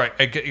by, or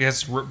I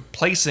guess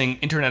replacing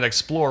Internet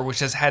Explorer, which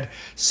has had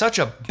such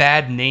a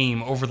bad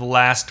name over the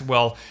last,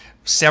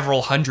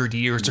 several hundred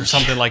years or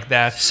something like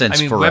that.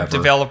 Since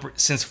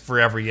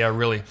forever, yeah,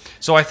 really.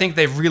 So I think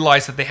they've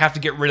realized that they have to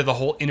get rid of the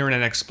whole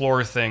Internet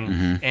Explorer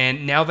thing,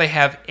 and now they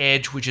have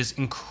Edge, which is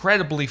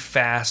incredibly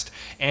fast,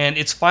 and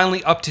it's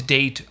finally up to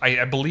date.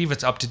 I believe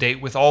it's up to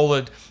date with all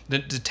the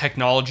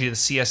technology, the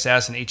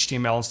CSS and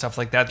HTML and stuff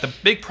like that. The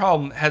big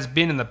problem has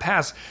been in the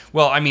past,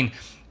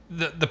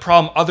 the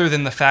problem other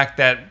than the fact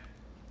that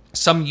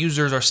some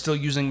users are still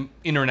using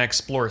Internet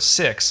Explorer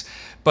 6,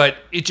 but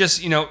it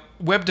just,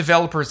 web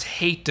developers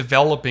hate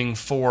developing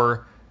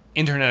for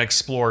Internet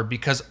Explorer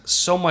because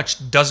so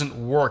much doesn't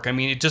work. I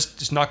mean, it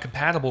just is not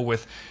compatible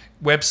with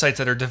websites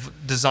that are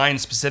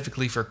designed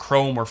specifically for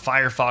Chrome or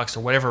Firefox or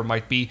whatever it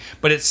might be.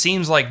 But it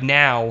seems like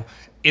now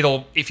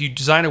if you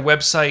design a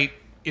website,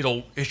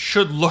 it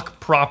should look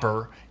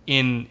proper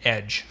in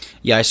Edge.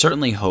 Yeah, I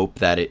certainly hope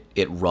that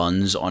it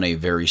runs on a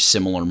very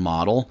similar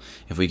model.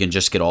 If we can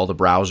just get all the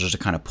browsers to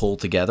kind of pull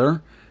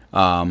together.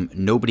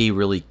 Nobody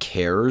really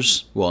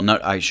cares. Well,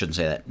 I shouldn't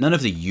say that. None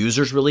of the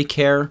users really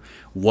care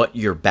what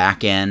your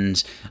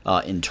back-end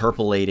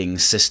interpolating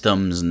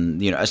systems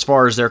and, as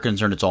far as they're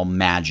concerned, it's all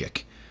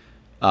magic.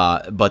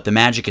 But the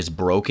magic is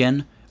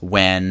broken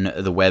when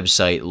the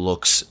website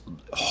looks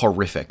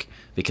horrific,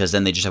 because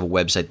then they just have a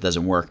website that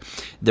doesn't work.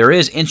 There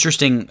is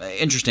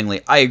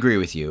interestingly, I agree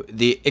with you.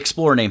 The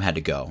Explorer name had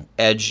to go.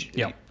 Edge,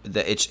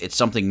 it's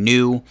something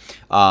new,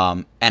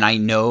 and I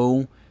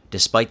know,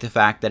 despite the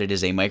fact that it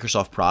is a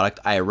Microsoft product,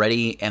 I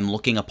already am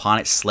looking upon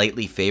it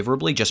slightly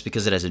favorably just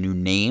because it has a new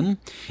name.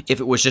 If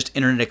it was just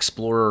Internet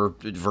Explorer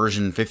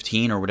version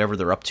 15 or whatever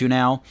they're up to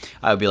now,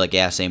 I would be like,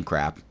 yeah, same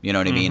crap. You know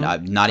what I mean?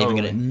 I'm not even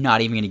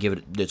gonna give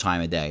it the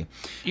time of day.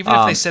 Even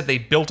if they said they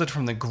built it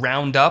from the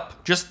ground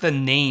up, just the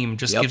name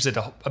gives it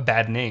a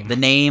bad name. The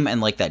name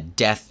and like that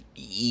death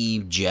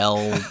gel,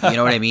 you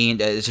know what I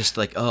mean? It's just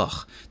like,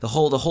 ugh. The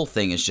whole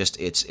thing is just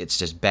it's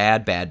just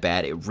bad.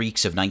 It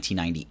reeks of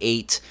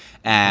 1998,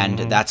 and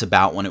that's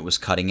about when it was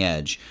cutting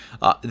edge.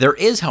 There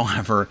is,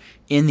 however,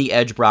 in the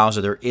Edge browser,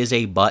 there is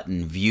a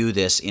button, View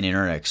This in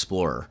Internet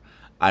Explorer.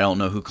 I don't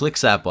know who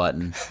clicks that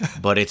button,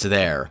 but it's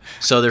there.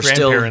 So there's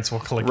grandparents will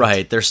click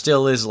it. There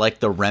still is like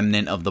the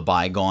remnant of the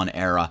bygone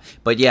era.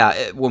 But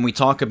yeah, when we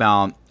talk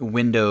about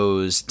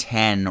Windows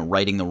 10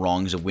 righting the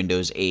wrongs of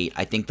Windows 8,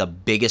 I think the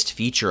biggest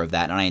feature of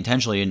that, and I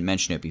intentionally didn't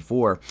mention it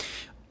before,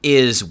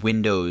 is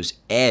Windows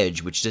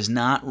Edge, which does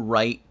not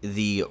right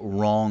the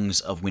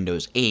wrongs of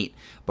Windows 8,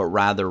 but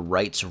rather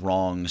rights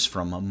wrongs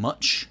from a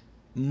much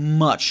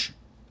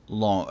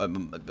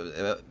long.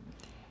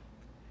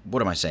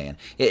 What am I saying?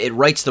 It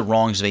rights the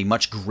wrongs of a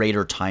much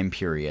greater time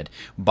period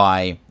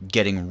by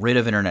getting rid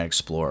of Internet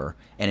Explorer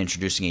and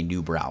introducing a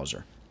new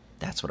browser.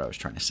 That's what I was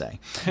trying to say.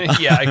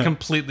 Yeah, I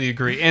completely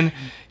agree. And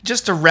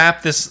just to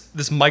wrap this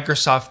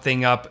Microsoft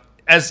thing up,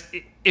 as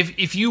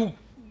if you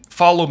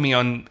follow me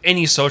on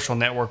any social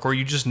network or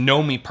you just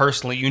know me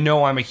personally, you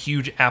know I'm a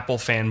huge Apple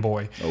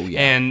fanboy. Oh yeah.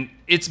 And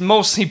it's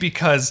mostly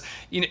because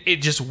it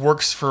just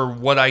works for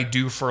what I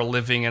do for a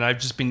living, and I've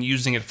just been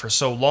using it for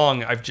so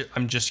long.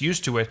 I'm just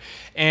used to it.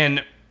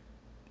 And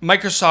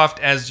Microsoft,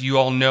 as you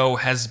all know,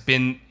 has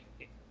been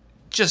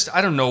just,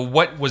 I don't know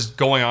what was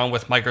going on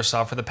with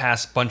Microsoft for the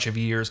past bunch of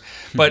years,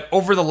 but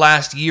over the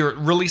last year, it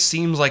really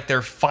seems like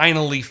they're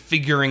finally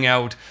figuring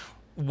out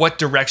what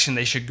direction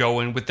they should go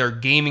in with their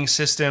gaming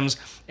systems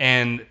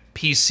and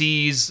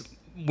PCs,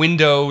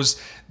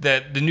 Windows.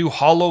 The new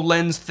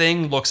HoloLens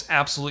thing looks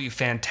absolutely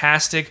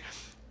fantastic.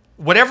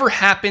 Whatever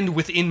happened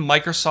within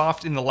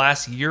Microsoft in the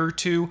last year or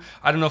two,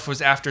 I don't know if it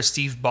was after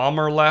Steve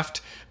Ballmer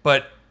left,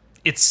 but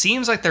it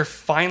seems like they're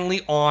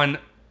finally on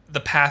the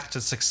path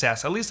to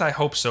success. At least I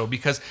hope so,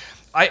 because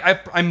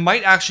I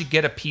might actually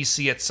get a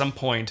PC at some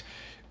point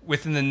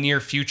within the near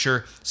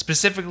future,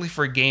 specifically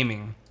for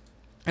gaming.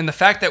 And the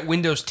fact that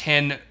Windows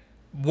 10,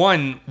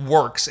 1,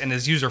 works and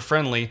is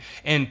user-friendly,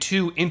 and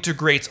 2,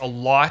 integrates a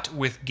lot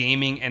with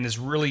gaming and is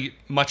really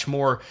much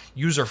more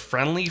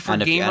user-friendly for gamers.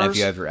 And if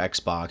you have your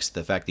Xbox,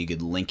 the fact that you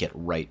could link it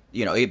right,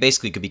 it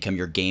basically could become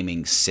your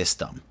gaming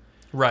system.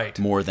 Right.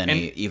 More than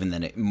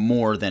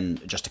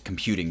just a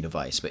computing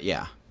device, but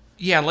yeah.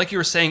 Yeah, like you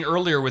were saying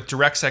earlier with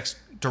DirectX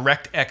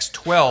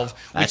 12,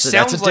 which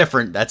that's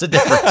a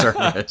different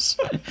service.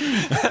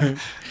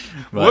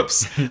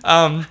 Whoops.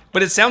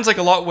 But it sounds like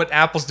a lot what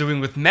Apple's doing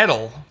with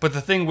Metal. But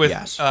the thing with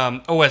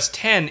OS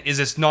 10 is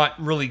it's not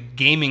really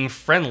gaming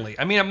friendly.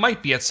 I mean, it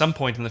might be at some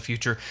point in the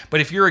future,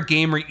 but if you're a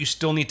gamer, you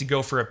still need to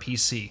go for a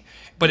PC.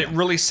 But it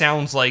really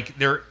sounds like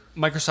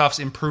Microsoft's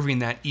improving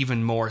that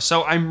even more.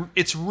 So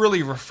it's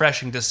really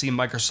refreshing to see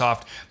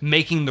Microsoft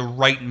making the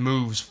right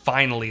moves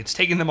finally. It's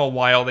taken them a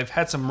while. They've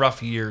had some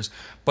rough years,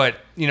 but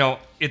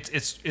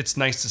it's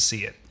nice to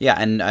see it. Yeah,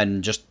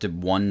 and just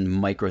one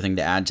micro thing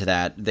to add to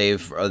that, they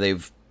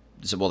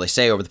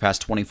say over the past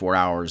 24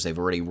 hours they've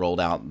already rolled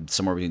out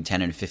somewhere between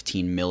 10 and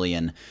 15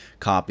 million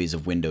copies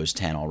of Windows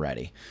 10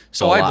 already.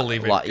 So I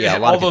believe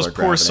it. All those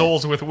poor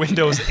souls with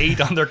Windows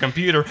 8 on their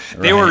computer,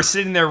 they were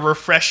sitting there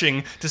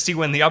refreshing to see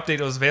when the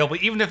update was available.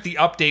 Even if the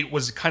update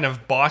was kind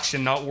of botched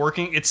and not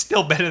working, it's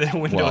still better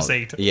than Windows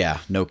 8. Yeah,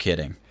 no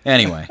kidding.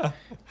 Anyway,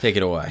 take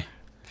it away.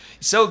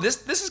 So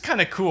this is kind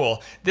of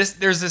cool. There's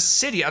this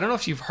city. I don't know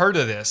if you've heard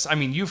of this. I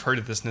mean, you've heard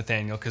of this,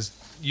 Nathaniel, because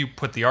you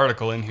put the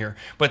article in here.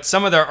 But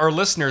some of our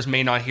listeners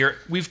may not hear.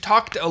 We've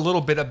talked a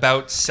little bit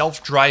about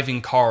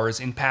self-driving cars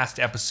in past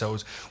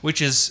episodes,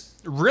 which is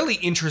really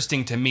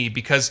interesting to me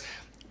because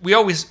we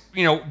always,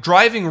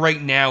 driving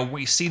right now,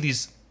 we see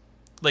these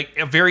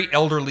very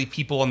elderly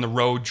people on the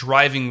road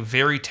driving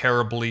very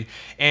terribly,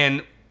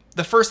 and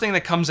the first thing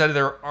that comes out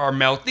of our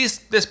mouth,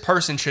 this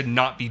person should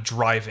not be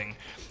driving.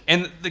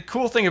 And the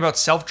cool thing about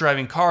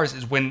self-driving cars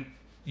is when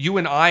you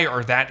and I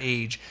are that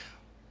age,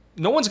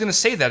 no one's going to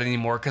say that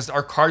anymore because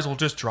our cars will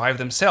just drive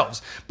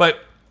themselves.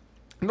 But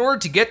in order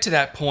to get to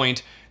that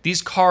point,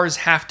 these cars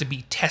have to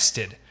be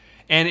tested.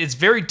 And it's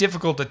very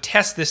difficult to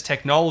test this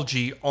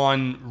technology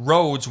on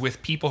roads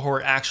with people who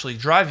are actually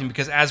driving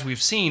because, as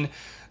we've seen,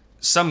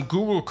 some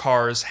Google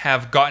cars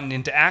have gotten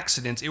into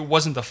accidents. It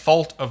wasn't the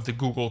fault of the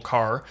Google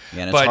car.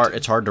 Yeah, and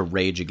it's hard to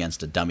rage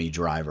against a dummy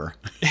driver.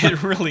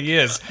 It really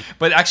is.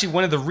 But actually,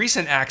 one of the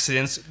recent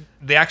accidents,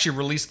 they actually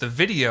released the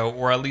video,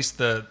 or at least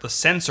the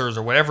sensors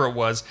or whatever it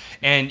was,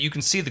 and you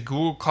can see the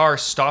Google car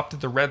stopped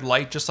at the red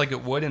light just like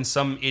it would, and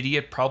some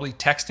idiot probably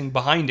texting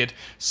behind it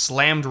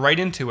slammed right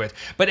into it.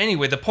 But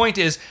anyway, the point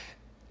is,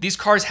 these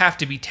cars have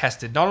to be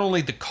tested. Not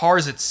only the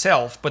cars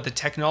itself, but the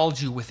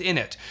technology within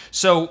it.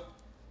 So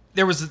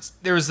there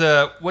was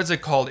a what's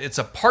it called? It's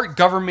a part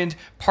government,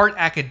 part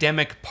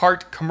academic,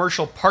 part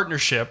commercial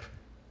partnership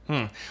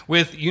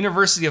with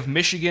University of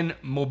Michigan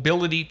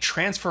Mobility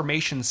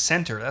Transformation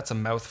Center. That's a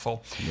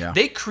mouthful. Yeah.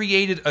 They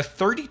created a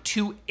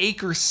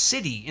 32-acre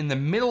city in the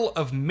middle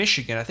of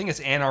Michigan. I think it's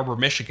Ann Arbor,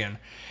 Michigan.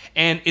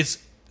 And its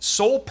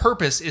sole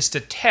purpose is to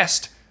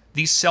test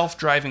these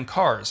self-driving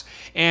cars.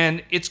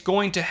 And it's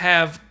going to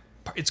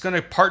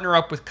partner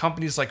up with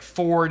companies like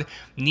Ford,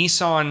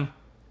 Nissan,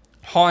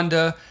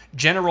 Honda,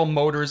 General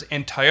Motors,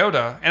 and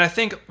Toyota, and I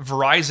think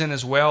Verizon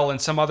as well, and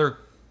some other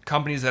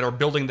companies that are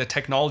building the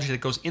technology that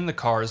goes in the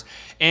cars.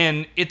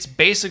 And it's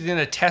basically going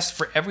to test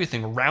for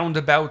everything: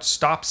 roundabouts,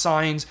 stop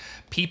signs,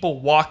 people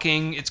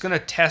walking. It's going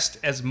to test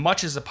as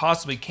much as it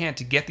possibly can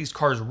to get these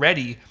cars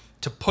ready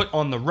to put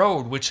on the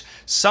road, which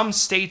some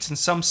states and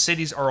some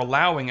cities are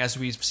allowing, as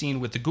we've seen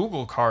with the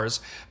Google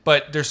cars.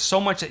 But there's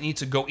so much that needs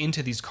to go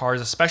into these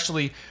cars,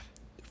 especially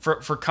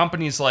for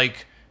companies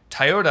like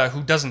Toyota,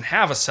 who doesn't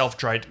have a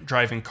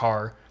self-driving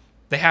car.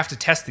 They have to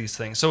test these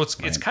things. So it's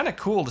kind of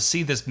cool to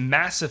see this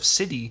massive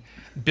city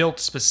built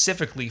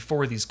specifically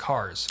for these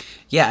cars.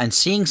 Yeah, and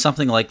seeing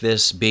something like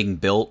this being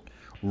built,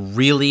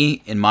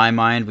 really, in my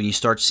mind, when you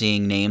start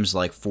seeing names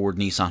like Ford,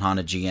 Nissan,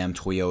 Honda, GM,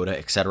 Toyota,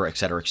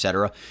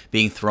 etc.,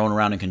 being thrown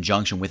around in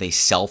conjunction with a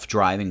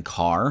self-driving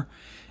car,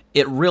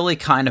 it really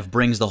kind of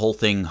brings the whole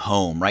thing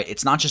home, right?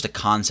 It's not just a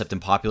concept in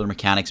Popular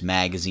Mechanics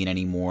magazine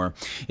anymore.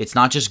 It's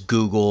not just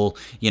Google,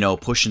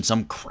 pushing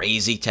some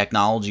crazy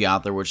technology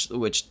out there, which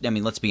I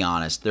mean, let's be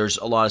honest. There's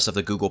a lot of stuff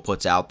that Google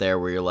puts out there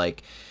where you're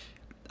like,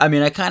 I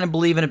mean, I kind of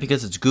believe in it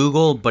because it's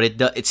Google, but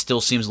it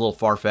still seems a little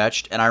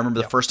far-fetched. And I remember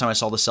the first time I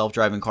saw the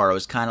self-driving car, I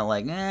was kind of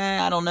like,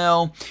 I don't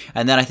know.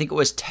 And then I think it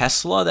was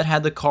Tesla that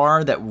had the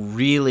car that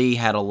really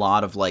had a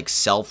lot of like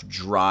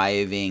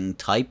self-driving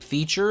type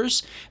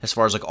features as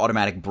far as like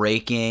automatic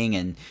braking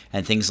and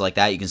things like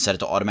that. You can set it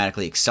to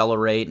automatically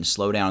accelerate and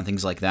slow down and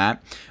things like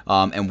that.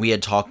 And we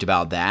had talked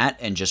about that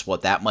and just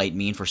what that might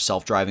mean for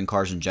self-driving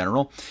cars in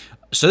general.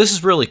 So this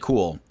is really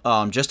cool,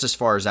 just as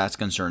far as that's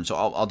concerned. So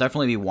I'll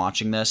definitely be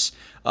watching this.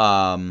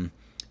 And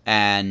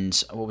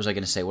what was I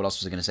going to say? What else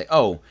was I going to say?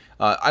 Oh,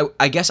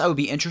 I guess I would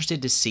be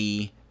interested to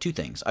see two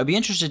things. I'd be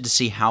interested to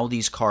see how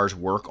these cars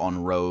work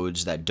on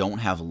roads that don't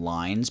have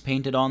lines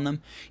painted on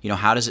them. You know,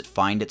 how does it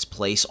find its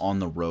place on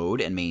the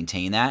road and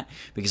maintain that?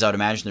 Because I would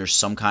imagine there's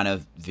some kind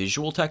of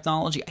visual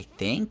technology, I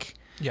think.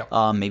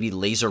 Yeah. Maybe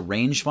laser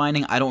range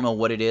finding. I don't know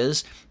what it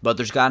is, but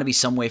there's got to be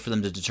some way for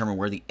them to determine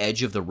where the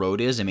edge of the road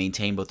is and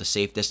maintain both the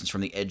safe distance from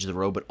the edge of the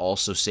road, but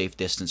also safe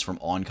distance from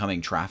oncoming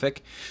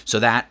traffic. So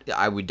that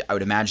I would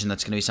imagine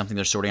that's going to be something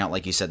they're sorting out.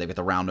 Like you said, they've got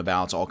the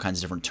roundabouts, all kinds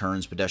of different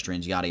turns,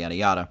 pedestrians, yada yada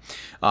yada.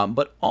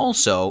 But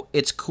also,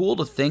 it's cool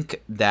to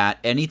think that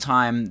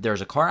anytime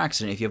there's a car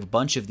accident, if you have a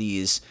bunch of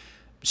these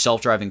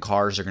self-driving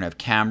cars are going to have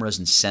cameras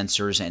and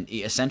sensors, and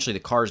essentially the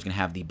car is going to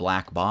have the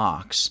black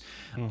box.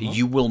 Mm-hmm.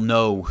 You will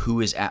know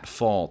who is at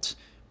fault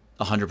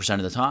 100%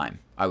 of the time.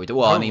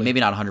 Totally. I mean,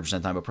 maybe not 100% of the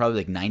time, but probably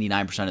like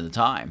 99% of the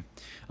time,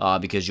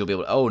 because you'll be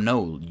able to, oh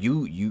no,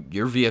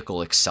 your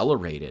vehicle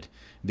accelerated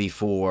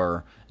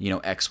before,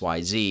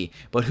 XYZ,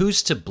 but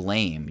who's to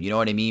blame? You know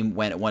what I mean?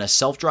 When a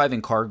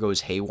self-driving car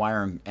goes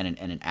haywire and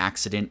an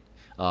accident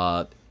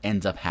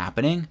ends up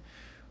happening,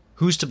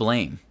 who's to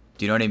blame?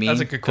 Do you know what I mean? That's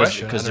a good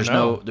question. Because there's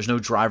no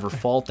driver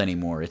fault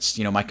anymore. It's,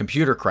 my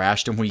computer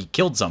crashed and we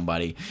killed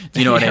somebody. Do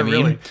you know what I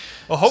mean? Really.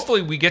 Well,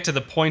 hopefully we get to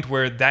the point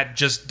where that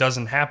just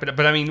doesn't happen.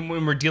 But I mean,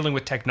 when we're dealing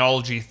with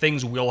technology,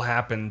 things will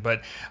happen.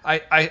 But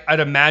I'd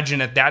imagine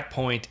at that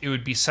point it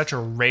would be such a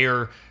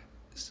rare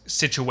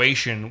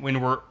situation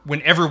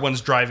when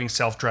everyone's driving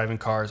self-driving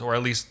cars, or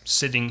at least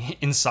sitting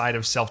inside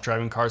of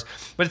self-driving cars.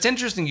 But it's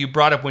interesting you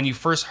brought up when you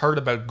first heard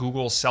about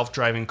Google's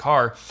self-driving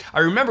car. I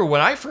remember when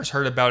I first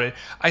heard about it,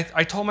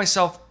 I told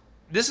myself,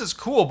 this is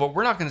cool, but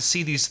we're not going to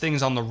see these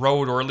things on the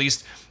road, or at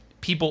least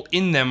people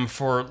in them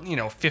for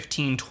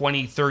 15,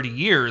 20, 30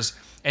 years,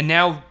 and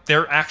now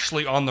they're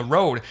actually on the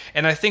road.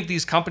 And I think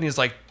these companies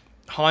like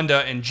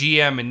Honda and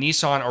GM and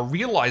Nissan are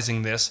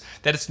realizing this,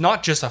 that it's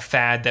not just a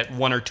fad that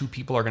one or two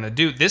people are going to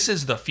do. This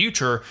is the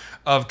future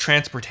of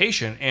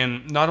transportation.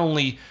 And not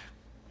only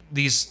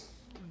these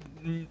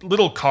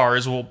little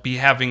cars will be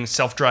having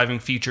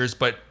self-driving features,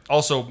 but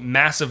also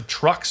massive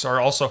trucks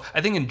are also,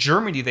 I think in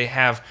Germany they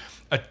have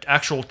an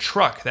actual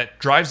truck that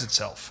drives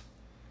itself.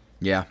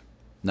 Yeah.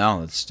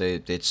 No, it's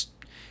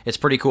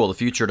pretty cool. The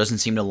future doesn't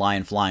seem to lie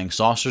in flying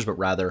saucers, but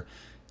rather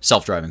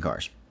self-driving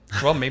cars.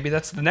 Well, maybe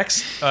that's the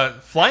next.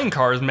 Flying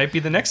cars might be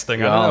the next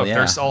thing. I don't know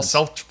if they're all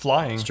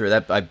self-flying. It's true.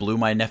 That I blew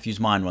my nephew's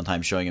mind one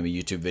time showing him a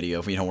YouTube video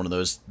of one of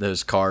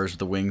those cars with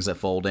the wings that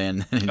fold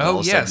in.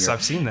 Oh yes,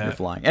 I've seen that. You're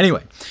flying.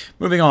 Anyway,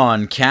 moving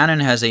on. Canon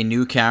has a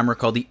new camera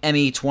called the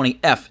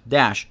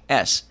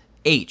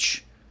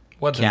ME20F-SH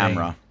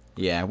camera. Name?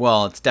 Yeah,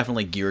 well, it's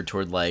definitely geared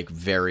toward like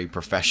very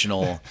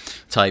professional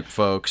type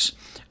folks.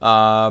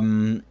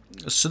 So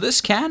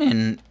this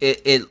Canon,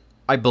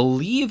 I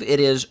believe it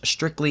is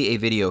strictly a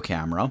video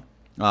camera.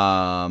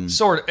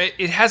 Sort of.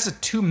 It has a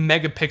 2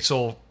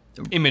 megapixel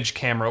image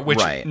camera, which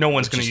no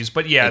one's going to use.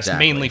 But yeah,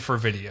 exactly. It's mainly for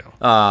video.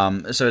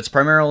 So it's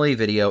primarily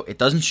video. It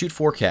doesn't shoot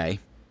 4K.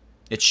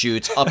 It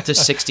shoots up to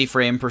 60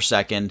 frames per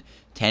second,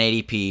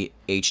 1080p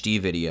HD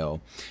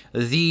video.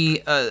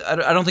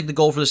 I don't think the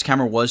goal for this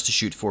camera was to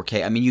shoot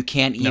 4K. I mean, you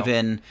can't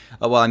even...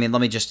 let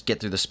me just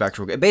get through the specs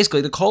real quick. Basically,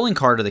 the calling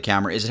card of the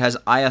camera is it has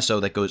ISO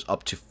that goes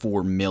up to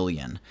 4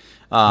 million.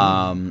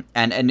 And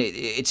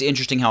it's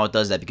interesting how it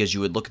does that, because you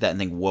would look at that and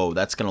think, whoa,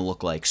 that's going to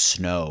look like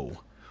snow.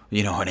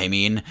 You know what I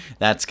mean?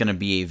 That's going to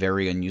be a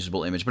very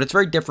unusable image. But it's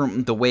very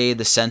different the way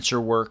the sensor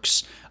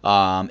works.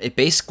 It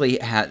basically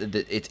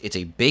it's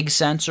a big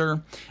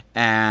sensor,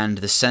 and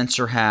the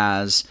sensor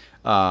has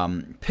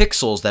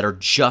pixels that are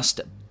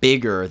just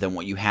bigger than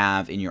what you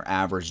have in your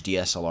average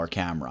DSLR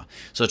camera.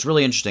 So it's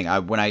really interesting.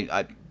 I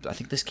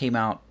think this came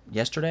out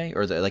yesterday,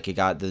 or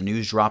the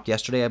news dropped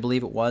yesterday, I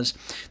believe it was,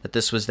 that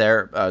this was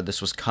there. This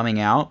was coming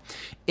out.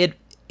 It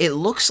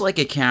looks like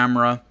a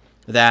camera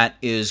that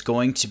is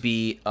going to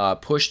be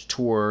pushed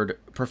toward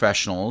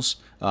professionals.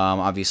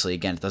 Obviously,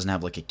 again, it doesn't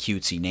have like a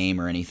cutesy name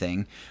or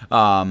anything.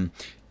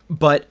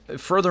 But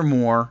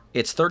furthermore,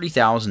 it's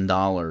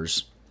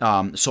 $30,000.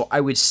 So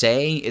I would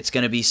say it's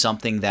going to be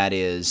something that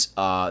is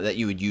that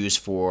you would use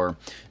for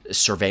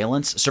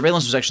surveillance.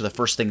 Surveillance was actually the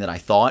first thing that I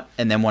thought,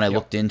 and then when I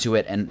looked into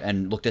it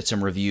and looked at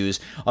some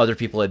reviews, other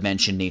people had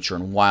mentioned nature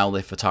and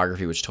wildlife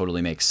photography, which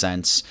totally makes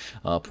sense.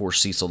 Poor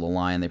Cecil the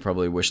lion, they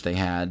probably wish they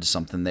had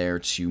something there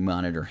to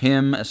monitor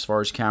him as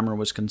far as camera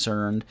was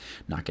concerned.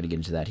 Not going to get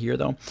into that here,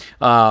 though.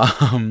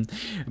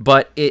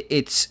 But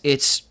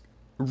it's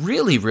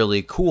really,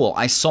 really cool.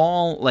 I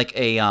saw like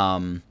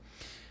a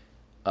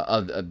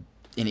an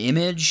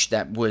image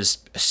that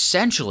was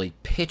essentially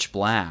pitch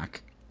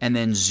black and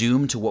then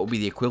zoom to what would be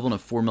the equivalent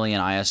of 4 million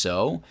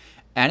ISO.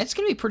 And it's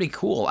going to be pretty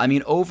cool. I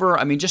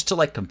mean, just to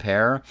like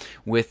compare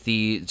with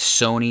the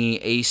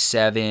Sony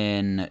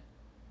A7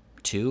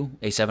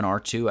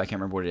 A7R2, I can't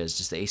remember what it is,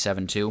 just the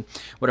A7 II,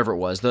 whatever it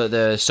was.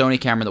 The Sony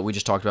camera that we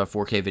just talked about,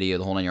 4K video,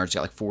 the whole 9 yards, it's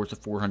got like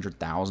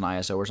 400,000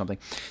 ISO or something.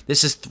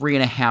 This is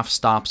 3.5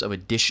 stops of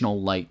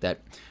additional light that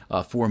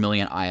 4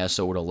 million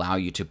ISO would allow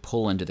you to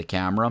pull into the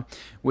camera,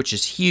 which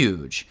is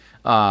huge.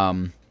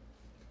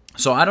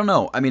 So I don't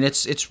know. I mean,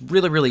 it's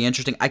really, really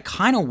interesting. I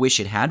kind of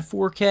wish it had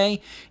 4K,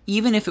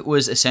 even if it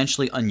was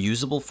essentially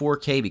unusable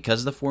 4K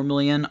because of the 4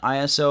 million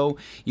ISO.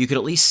 You could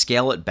at least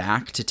scale it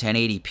back to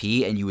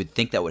 1080p, and you would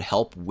think that would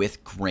help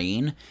with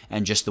grain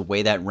and just the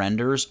way that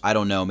renders. I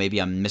don't know.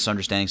 Maybe I'm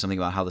misunderstanding something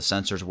about how the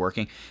sensor's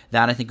working.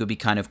 That I think would be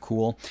kind of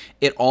cool.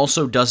 It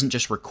also doesn't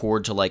just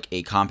record to like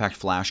a compact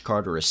flash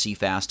card or a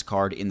CFast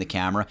card in the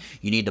camera.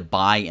 You need to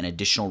buy an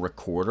additional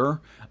recorder.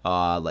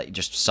 Like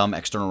just some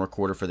external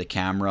recorder for the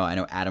camera. I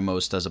know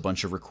Atomos does a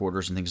bunch of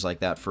recorders and things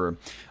like that for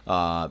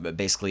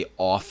basically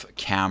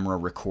off-camera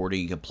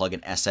recording. You can plug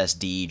an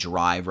SSD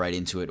drive right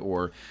into it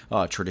or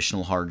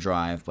traditional hard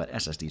drive, but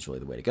SSD is really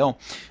the way to go.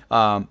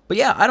 But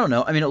yeah, I don't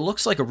know. I mean, it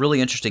looks like a really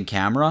interesting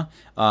camera.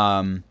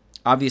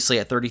 Obviously,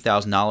 at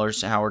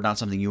 $30,000, Howard, not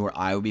something you or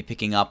I would be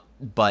picking up,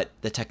 but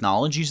the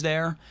technology's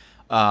there.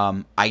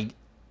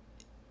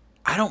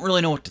 I don't really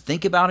know what to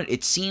think about it.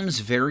 It seems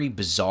very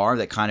bizarre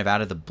that kind of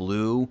out of the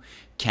blue,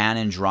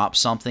 Canon drops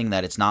something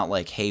that it's not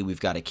like, hey, we've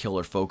got a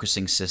killer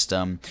focusing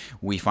system.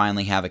 We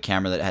finally have a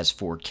camera that has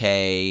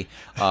 4K.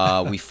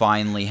 We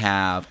finally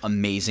have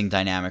amazing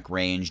dynamic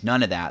range.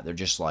 None of that. They're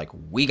just like,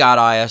 we got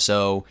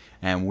ISO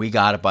and we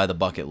got it by the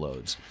bucket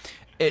loads.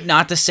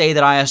 Not to say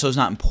that ISO is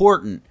not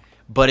important,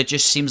 but it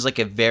just seems like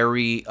a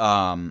very...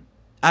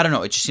 I don't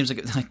know. It just seems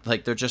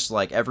like they're just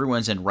like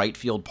everyone's in right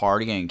field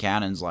partying, and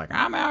Canon's like,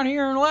 I'm out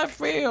here in left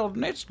field,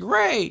 and it's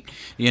great,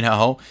 you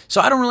know.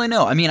 So I don't really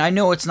know. I mean, I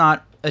know it's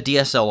not a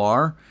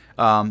DSLR,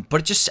 but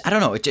it just I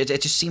don't know. It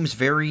just seems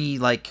very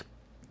like,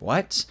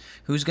 what?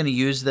 Who's going to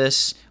use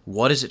this?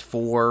 What is it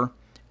for?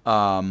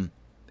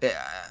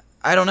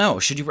 I don't know.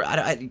 Should you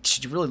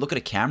really look at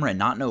a camera and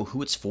not know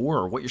who it's for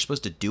or what you're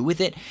supposed to do with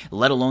it,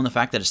 let alone the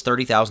fact that it's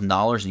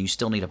 $30,000 and you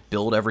still need to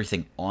build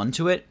everything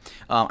onto it?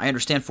 I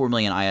understand 4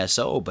 million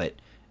ISO, but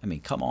I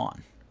mean, come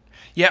on.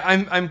 Yeah,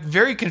 I'm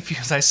very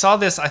confused. I saw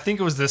this, I think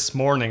it was this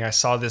morning, I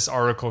saw this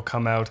article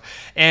come out,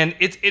 and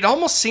it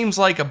almost seems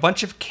like a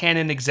bunch of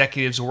Canon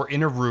executives were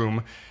in a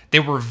room, they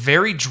were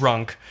very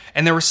drunk,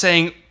 and they were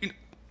saying...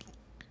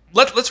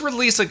 Let's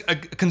release a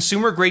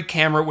consumer-grade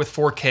camera with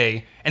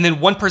 4K, and then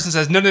one person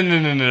says,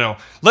 no.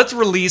 Let's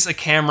release a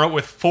camera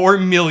with 4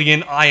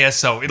 million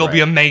ISO. It'll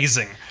be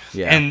amazing.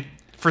 Yeah. And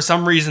for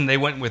some reason, they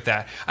went with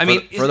that. I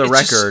mean, for the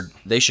record,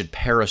 they should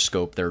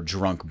Periscope their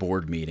drunk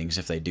board meetings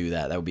if they do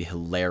that. That would be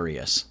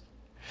hilarious.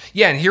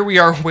 Yeah, and here we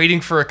are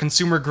waiting for a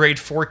consumer-grade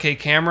 4K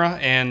camera,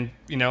 and,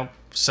 you know,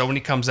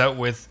 Sony comes out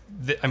with...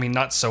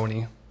 not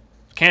Sony...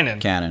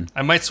 Canon.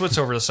 I might switch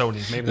over to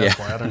Sony. Maybe that's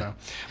why. I don't know.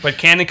 But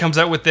Canon comes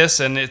out with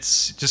this, and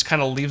it's just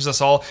kind of leaves us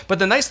all. But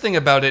the nice thing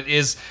about it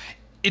is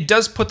it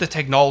does put the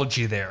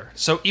technology there.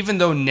 So even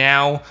though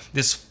now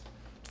this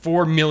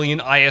 4 million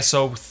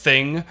ISO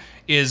thing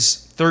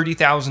is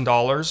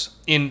 $30,000,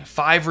 in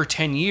 5 or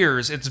 10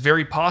 years, it's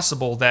very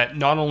possible that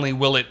not only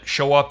will it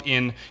show up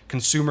in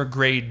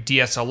consumer-grade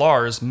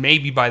DSLRs,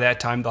 maybe by that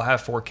time they'll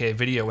have 4K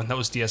video in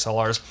those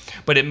DSLRs,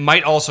 but it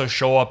might also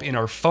show up in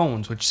our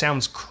phones, which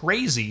sounds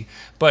crazy,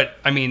 but,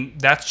 I mean,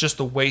 that's just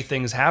the way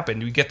things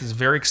happen. You get this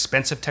very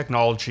expensive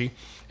technology,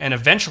 and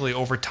eventually,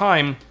 over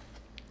time,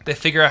 they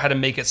figure out how to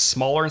make it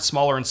smaller and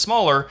smaller and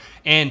smaller,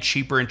 and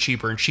cheaper and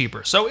cheaper and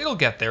cheaper. So it'll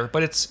get there,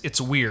 but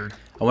it's weird.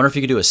 I wonder if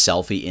you could do a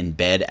selfie in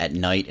bed at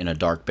night in a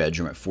dark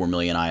bedroom at 4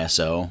 million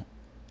ISO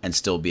and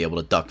still be able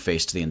to duck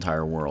face to the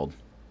entire world.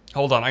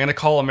 Hold on, I'm going to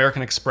call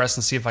American Express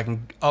and see if I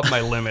can up my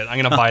limit. I'm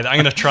going to buy that.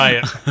 I'm going to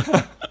try it.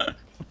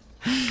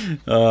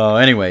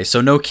 Anyway,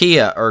 so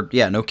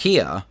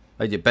Nokia.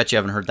 I bet you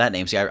haven't heard that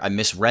name. See, I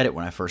misread it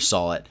when I first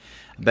saw it.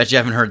 I bet you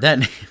haven't heard that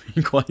name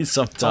in quite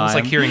some time. It's almost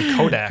like hearing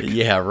Kodak.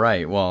 Yeah,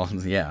 right. Well,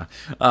 yeah.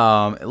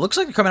 It looks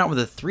like they're coming out with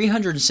a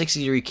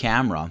 360-degree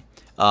camera.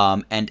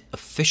 And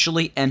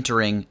officially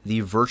entering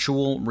the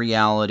virtual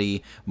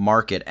reality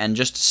market. And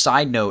just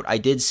side note, I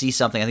did see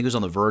something, I think it was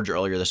on The Verge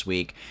earlier this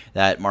week,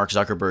 that Mark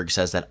Zuckerberg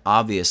says that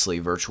obviously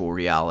virtual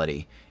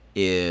reality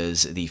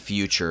is the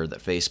future that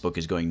Facebook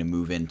is going to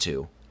move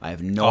into. I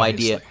have no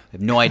idea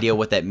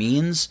what that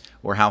means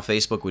or how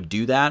Facebook would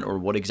do that or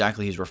what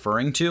exactly he's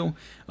referring to.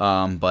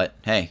 But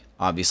hey,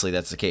 obviously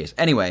that's the case.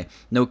 Anyway,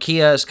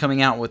 Nokia is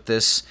coming out with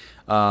this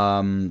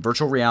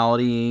virtual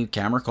reality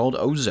camera called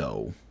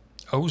Ozo.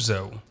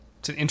 Ozo.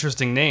 It's an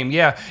interesting name.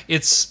 Yeah,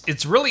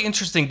 it's really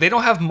interesting. They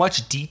don't have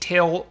much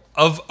detail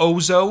of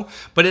Ozo,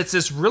 but it's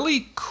this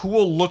really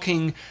cool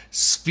looking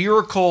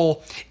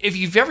spherical... If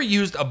you've ever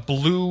used a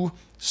blue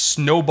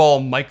snowball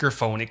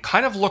microphone. It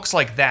kind of looks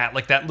like that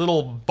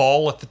little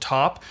ball at the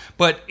top,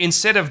 but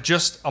instead of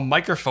just a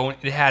microphone,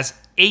 it has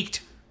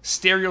 8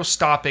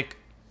 stereoscopic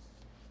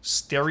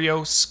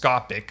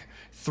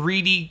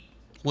 3D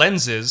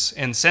lenses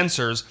and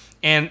sensors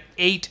and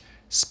 8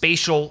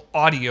 spatial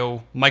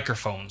audio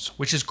microphones,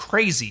 which is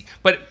crazy.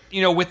 But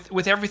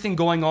with everything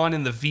going on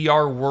in the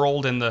VR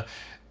world and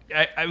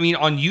I mean,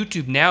 on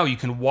YouTube now you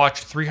can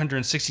watch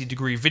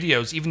 360-degree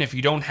videos even if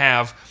you don't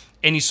have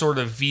any sort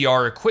of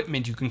VR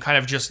equipment. You can kind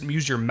of just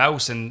use your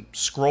mouse and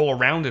scroll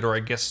around it, or I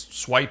guess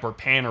swipe or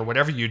pan or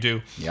whatever you do.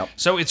 Yep.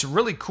 So it's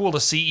really cool to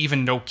see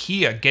even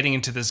Nokia getting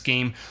into this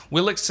game.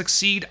 Will it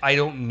succeed? I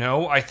don't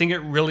know. I think it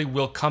really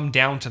will come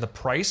down to the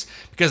price,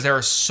 because there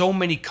are so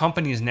many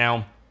companies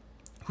now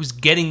who's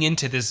getting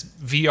into this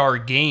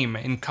VR game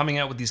and coming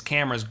out with these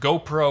cameras,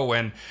 GoPro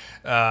and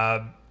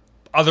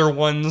other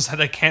ones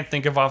that I can't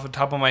think of off the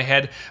top of my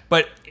head.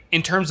 But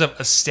in terms of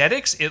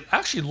aesthetics, it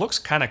actually looks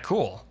kind of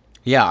cool.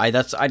 Yeah, I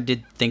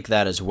did think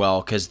that as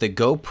well, because the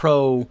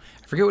GoPro,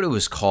 I forget what it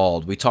was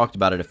called. We talked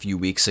about it a few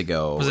weeks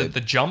ago. Was it the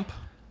Jump?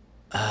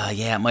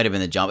 Yeah, it might have been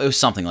the Jump. It was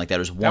something like that. It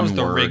was one word. That was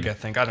the rig, I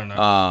think. I don't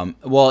know.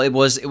 Well, it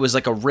was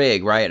like a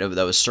rig, right?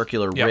 That was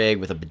circular Yep. rig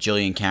with a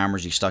bajillion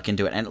cameras you stuck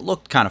into it, and it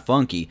looked kind of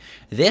funky.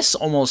 This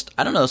almost,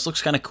 I don't know, this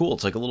looks kind of cool.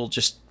 It's like a little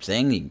just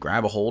thing you can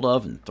grab a hold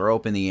of and throw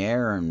up in the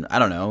air, and I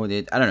don't know.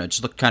 It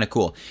just looked kind of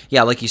cool.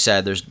 Yeah, like you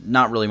said, there's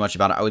not really much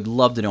about it. I would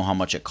love to know how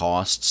much it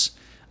costs.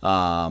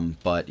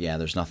 But yeah,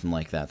 there's nothing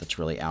like that that's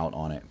really out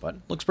on it, but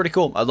it looks pretty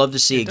cool. I'd love to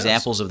see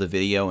examples of the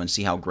video and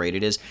see how great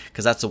it is,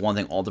 because that's the one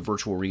thing, all the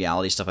virtual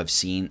reality stuff I've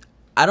seen,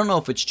 I don't know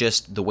if it's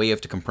just the way you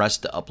have to compress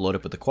to upload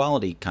it, but the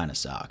quality kind of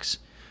sucks.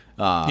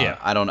 Yeah.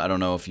 I don't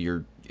know if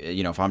you're,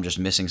 if I'm just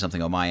missing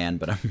something on my end,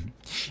 but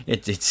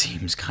it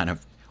seems kind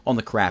of on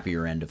the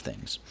crappier end of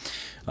things.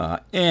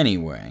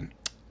 Anyway,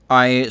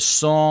 I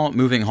saw,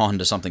 moving on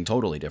to something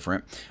totally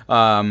different,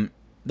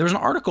 there was an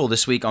article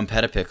this week on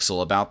Petapixel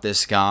about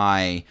this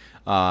guy,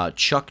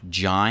 Chuck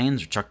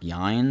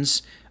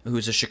Yines,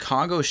 who's a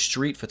Chicago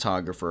street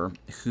photographer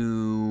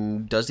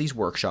who does these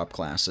workshop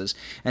classes.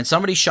 And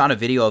somebody shot a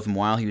video of him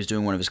while he was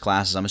doing one of his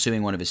classes, I'm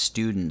assuming one of his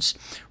students,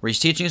 where he's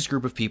teaching this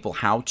group of people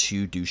how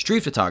to do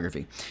street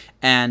photography.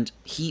 And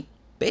he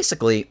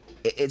basically,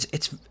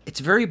 it's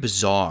very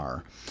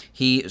bizarre.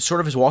 He sort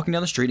of is walking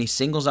down the street and he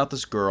singles out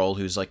this girl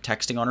who's like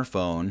texting on her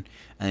phone,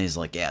 and he's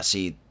like, yeah,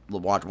 see,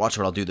 watch what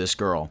I'll do to this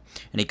girl.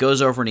 And he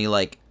goes over and he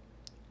like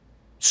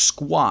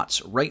squats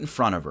right in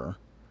front of her,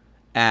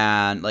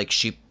 and like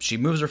she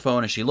moves her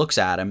phone and she looks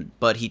at him,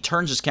 but he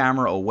turns his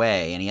camera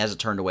away, and he has it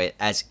turned away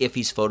as if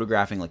he's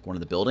photographing like one of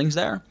the buildings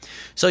there.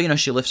 So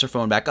she lifts her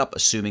phone back up,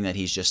 assuming that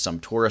he's just some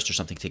tourist or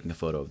something taking a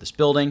photo of this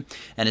building.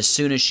 And as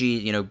soon as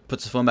she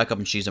puts the phone back up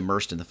and she's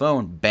immersed in the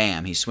phone,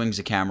 bam, he swings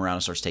the camera around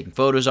and starts taking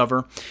photos of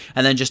her.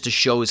 And then just to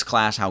show his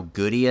class how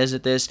good he is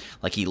at this,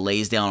 like he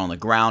lays down on the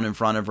ground in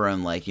front of her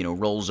and like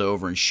rolls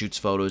over and shoots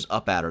photos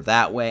up at her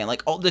that way, and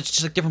like all that's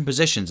just like different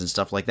positions and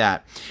stuff like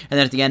that. And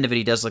then at the end of it,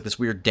 he does like this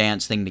weird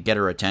dance thing to get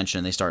her attention,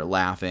 and they start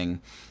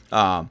laughing.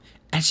 And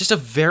it's just a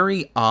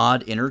very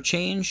odd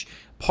interchange.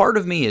 Part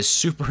of me is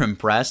super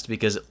impressed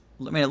because it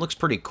looks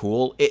pretty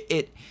cool.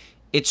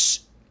 It's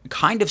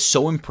kind of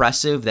so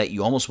impressive that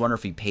you almost wonder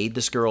if he paid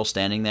this girl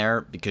standing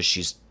there because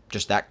she's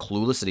just that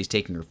clueless that he's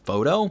taking her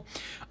photo.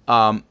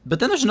 But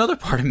then there's another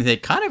part of me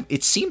that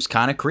it seems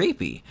kind of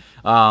creepy.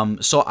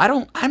 So I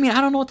don't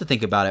know what to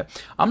think about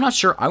it. I'm not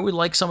sure I would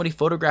like somebody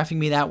photographing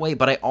me that way,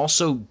 but I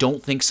also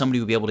don't think somebody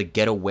would be able to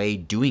get away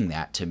doing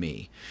that to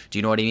me. Do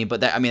you know what I mean?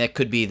 But that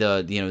could be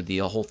the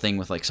whole thing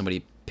with like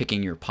somebody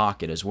picking your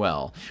pocket as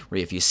well, where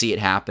if you see it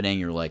happening,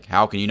 you're like,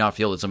 how can you not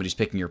feel that somebody's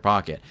picking your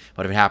pocket?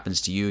 But if it happens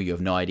to you, you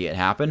have no idea it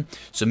happened.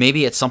 So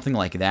maybe it's something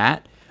like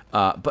that.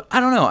 But I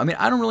don't know.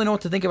 I don't really know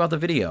what to think about the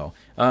video.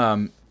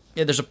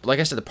 Yeah, like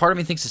I said, the part of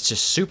me thinks it's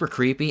just super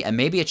creepy, and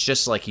maybe it's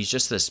just like he's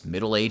just this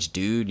middle-aged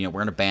dude,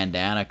 wearing a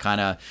bandana, kind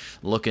of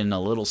looking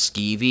a little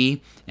skeevy,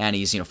 and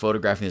he's,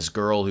 photographing this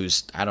girl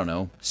who's, I don't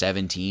know,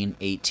 17,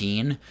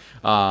 18.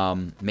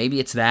 Maybe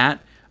it's that.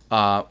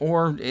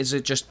 Or is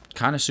it just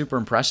kind of super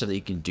impressive that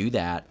you can do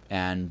that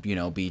and,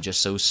 be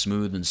just so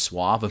smooth and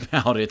suave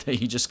about it that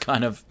you just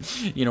kind of,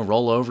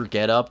 roll over,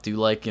 get up, do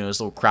like, this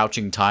little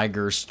crouching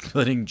tiger,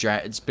 splitting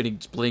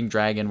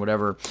dragon,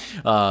 whatever,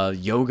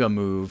 yoga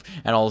move,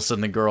 and all of a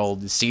sudden the girl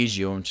sees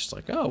you and she's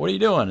like, oh, what are you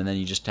doing? And then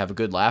you just have a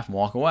good laugh and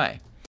walk away.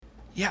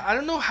 Yeah, I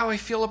don't know how I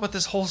feel about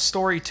this whole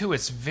story, too.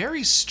 It's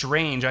very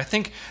strange. I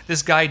think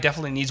this guy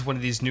definitely needs one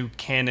of these new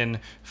Canon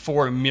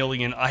 4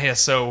 million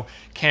ISO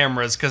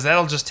cameras, because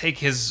that'll just take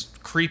his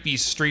creepy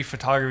street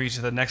photography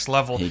to the next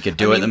level. He could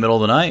do it in the middle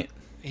of the night.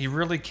 He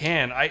really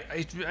can. I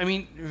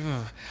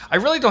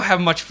really don't have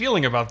much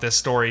feeling about this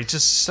story. It's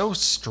just so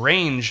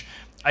strange.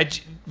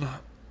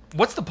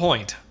 What's the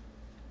point?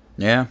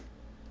 Yeah.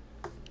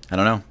 I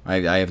don't know.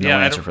 I have no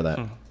answer for that.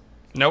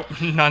 Nope,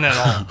 none at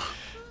all.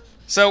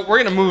 So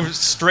we're going to move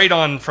straight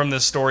on from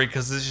this story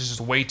because this is just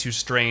way too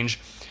strange.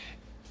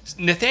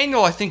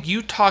 Nathaniel, I think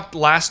you talked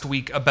last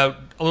week about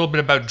a little bit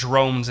about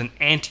drones and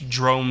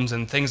anti-drones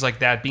and things like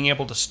that, being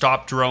able to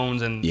stop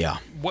drones and Yeah.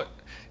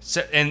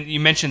 And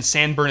you mentioned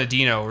San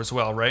Bernardino as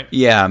well, right?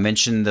 Yeah, I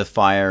mentioned the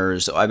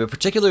fires. I mean,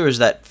 particularly was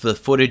that the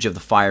footage of the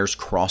fires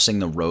crossing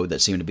the road that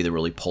seemed to be the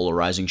really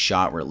polarizing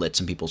shot where it lit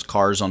some people's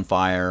cars on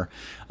fire.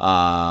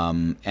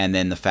 And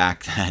then the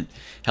fact that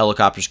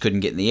helicopters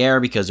couldn't get in the air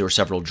because there were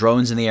several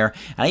drones in the air.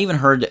 And I even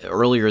heard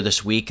earlier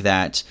this week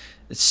that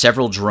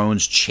several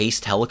drones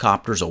chased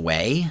helicopters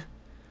away.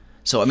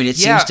 So, I mean, it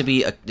seems to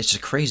be it's a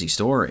crazy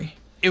story.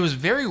 It was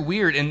very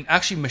weird, and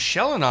actually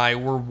Michelle and I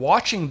were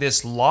watching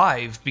this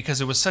live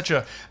because it was such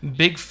a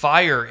big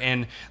fire,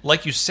 and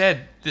like you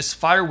said, this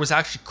fire was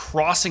actually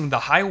crossing the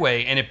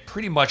highway, and it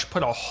pretty much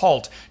put a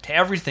halt to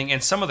everything,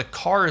 and some of the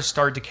cars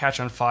started to catch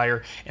on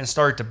fire and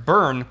started to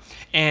burn.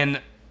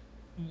 And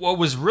what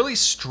was really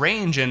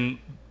strange and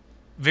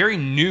very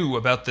new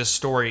about this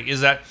story is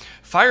that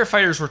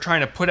firefighters were trying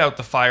to put out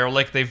the fire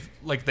like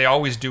they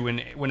always do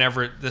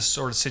whenever this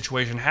sort of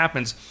situation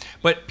happens,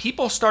 but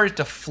people started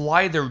to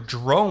fly their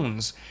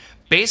drones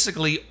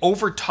basically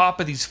over top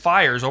of these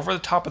fires, over the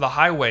top of the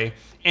highway,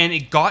 and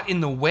it got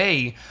in the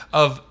way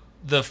of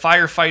the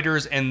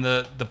firefighters and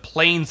the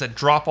planes that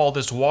drop all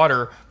this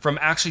water from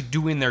actually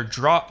doing their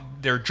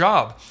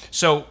job.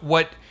 So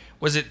what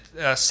was it?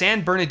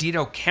 San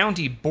Bernardino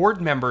County board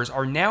members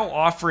are now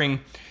offering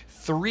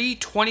three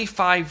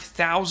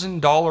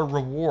 $25,000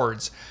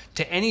 rewards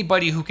to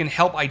anybody who can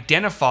help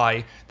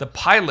identify the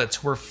pilots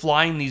who are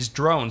flying these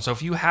drones. So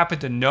if you happen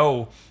to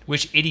know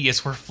which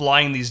idiots were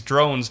flying these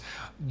drones,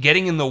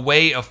 getting in the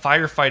way of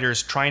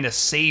firefighters trying to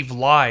save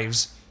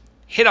lives,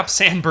 hit up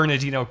San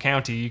Bernardino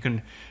County. You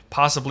can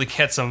possibly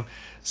get some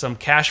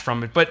cash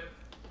from it. But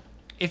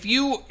if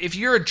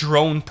you're a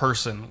drone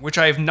person, which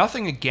I have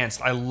nothing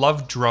against, I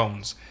love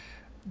drones,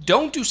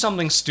 don't do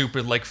something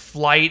stupid like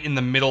fly it in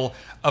the middle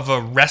of a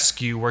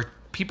rescue where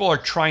people are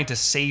trying to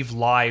save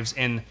lives,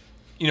 and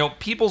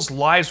people's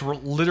lives were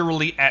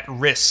literally at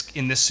risk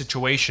in this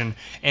situation,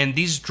 and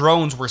these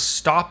drones were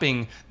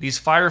stopping these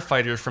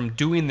firefighters from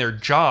doing their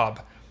job,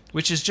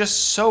 which is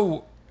just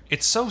so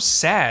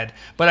sad.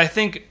 But I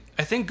think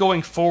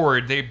going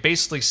forward, they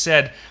basically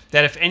said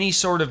that if any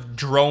sort of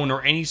drone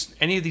or any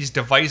of these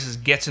devices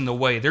gets in the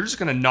way, they're just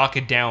going to knock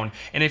it down.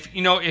 And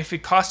if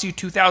it costs you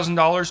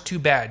 $2,000, too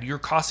bad. You're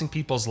costing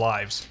people's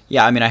lives.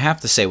 Yeah, I mean, I have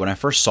to say, when I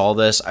first saw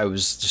this, I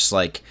was just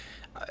like,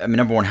 I mean,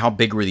 number one, how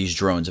big were these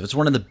drones? If it's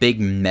one of the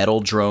big metal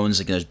drones,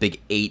 like those big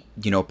 8,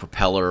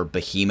 propeller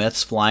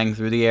behemoths flying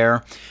through the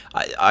air,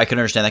 I can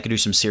understand that could do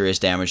some serious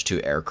damage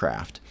to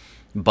aircraft.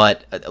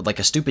 But like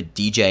a stupid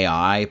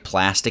DJI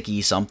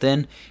plasticky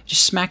something,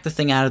 just smack the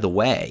thing out of the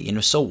way.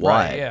 So what?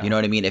 Right, yeah. You know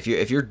what I mean? If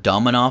you're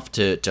dumb enough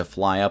to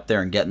fly up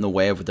there and get in the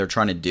way of what they're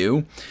trying to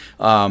do,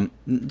 so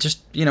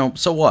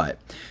what?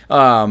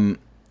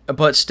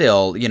 But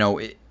still,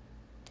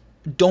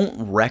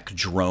 don't wreck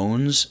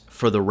drones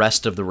for the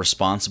rest of the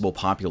responsible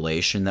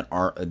population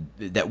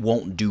that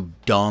won't do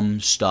dumb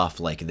stuff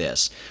like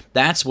this.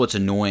 That's what's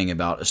annoying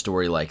about a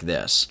story like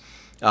this.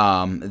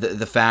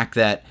 The fact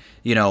that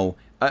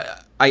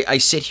I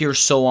sit here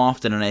so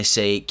often and I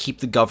say, keep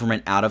the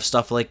government out of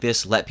stuff like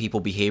this, let people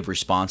behave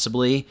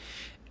responsibly,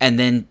 and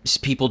then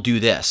people do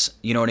this.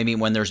 You know what I mean?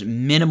 When there's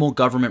minimal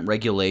government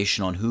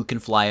regulation on who can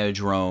fly a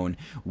drone,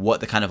 what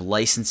the kind of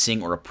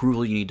licensing or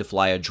approval you need to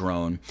fly a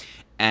drone,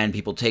 and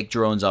people take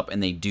drones up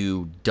and they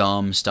do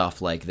dumb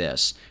stuff like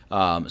this.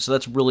 So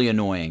that's really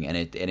annoying, and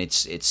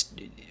it's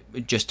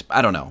just,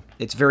 I don't know.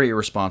 It's very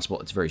irresponsible.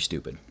 It's very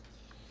stupid.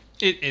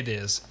 It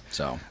is.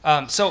 So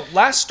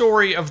last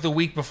story of the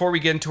week before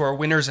we get into our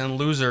winners and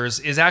losers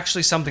is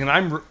actually something that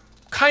I'm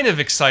kind of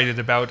excited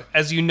about.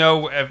 As you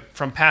know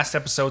from past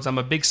episodes, I'm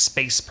a big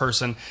space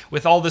person.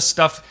 With all this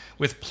stuff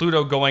with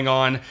Pluto going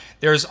on,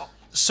 there's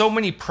so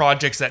many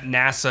projects that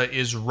NASA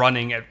is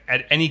running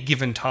at any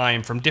given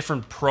time, from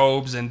different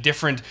probes and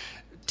different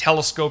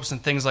telescopes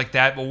and things like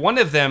that. But one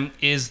of them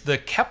is the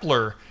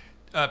Kepler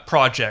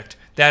project,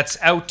 that's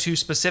out to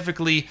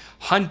specifically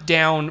hunt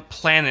down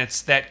planets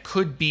that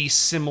could be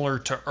similar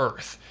to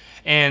Earth.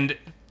 And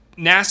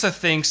NASA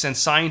thinks, and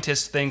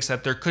scientists think,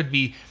 that there could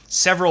be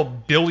several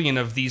billion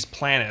of these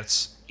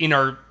planets in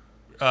our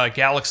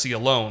galaxy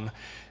alone.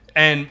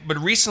 But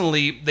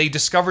recently they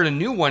discovered a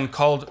new one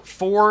called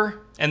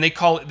they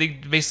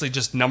basically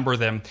just number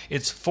them.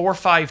 It's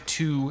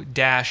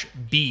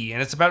 452-B,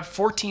 and it's about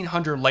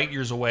 1,400 light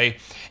years away.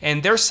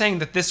 And they're saying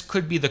that this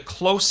could be the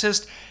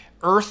closest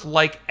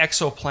Earth-like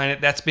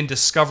exoplanet that's been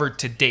discovered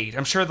to date.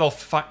 I'm sure they'll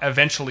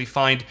eventually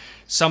find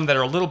some that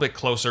are a little bit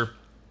closer.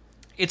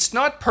 It's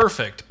not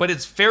perfect, but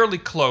it's fairly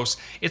close.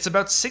 It's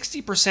about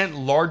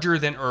 60% larger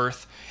than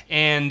Earth,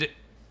 and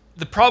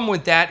the problem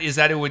with that is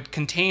that it would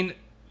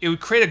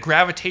create a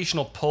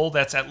gravitational pull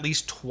that's at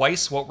least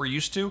twice what we're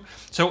used to.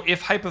 So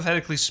if,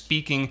 hypothetically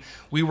speaking,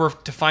 we were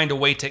to find a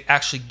way to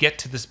actually get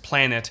to this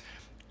planet,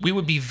 we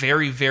would be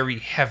very, very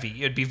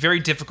heavy. It'd be very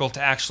difficult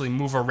to actually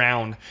move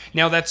around.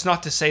 Now, that's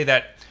not to say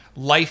that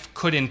life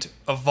couldn't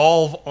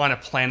evolve on a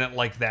planet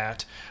like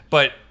that,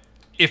 but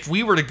if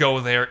we were to go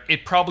there,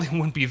 it probably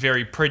wouldn't be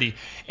very pretty.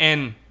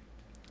 And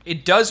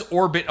it does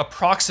orbit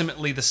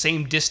approximately the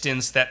same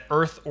distance that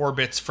Earth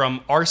orbits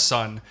from our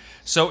sun.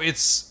 So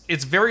it's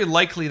very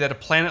likely that a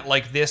planet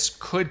like this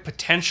could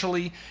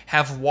potentially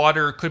have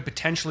water, could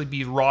potentially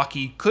be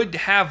rocky, could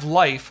have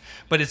life,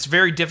 but it's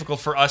very difficult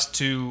for us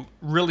to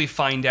really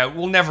find out.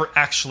 We'll never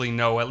actually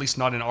know, at least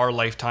not in our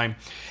lifetime.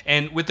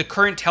 And with the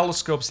current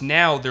telescopes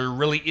now, there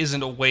really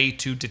isn't a way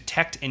to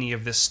detect any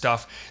of this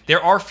stuff.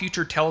 There are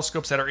future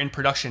telescopes that are in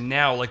production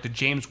now, like the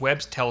James Webb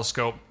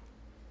Telescope,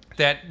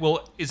 that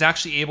is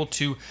actually able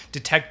to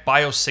detect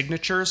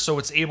biosignatures, so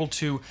it's able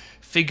to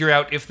figure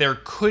out if there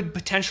could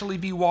potentially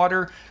be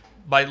water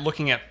by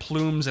looking at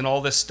plumes and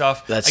all this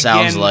stuff. That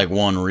sounds like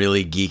one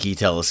really geeky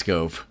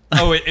telescope.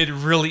 Oh, it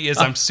really is.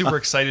 I'm super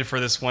excited for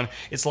this one.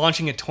 It's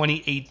launching in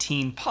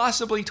 2018,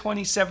 possibly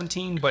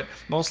 2017, but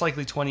most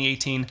likely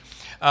 2018.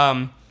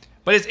 But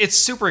it's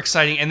super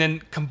exciting. And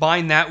then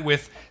combine that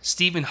with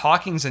Stephen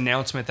Hawking's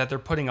announcement that they're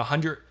putting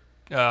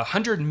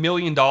 $100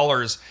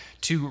 million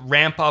to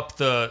ramp up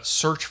the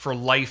search for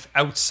life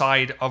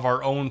outside of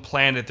our own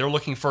planet. They're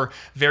looking for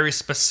very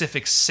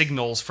specific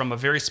signals from a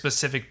very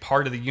specific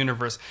part of the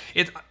universe.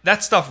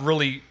 That stuff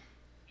really,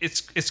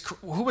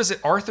 who was it?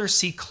 Arthur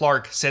C.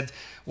 Clarke said,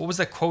 what was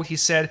that quote he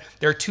said?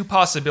 There are two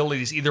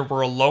possibilities. Either we're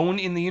alone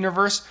in the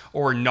universe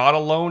or we're not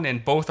alone,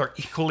 and both are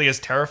equally as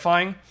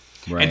terrifying.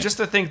 Right. And just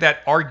to think that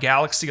our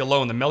galaxy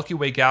alone, the Milky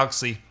Way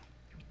galaxy,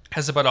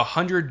 has about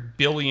 100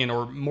 billion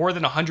or more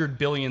than 100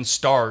 billion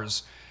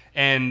stars,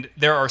 and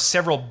there are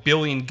several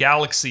billion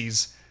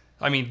galaxies.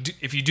 I mean,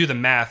 if you do the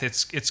math,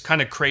 it's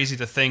kind of crazy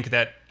to think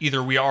that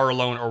either we are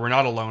alone or we're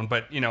not alone,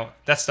 but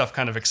that stuff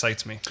kind of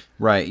excites me.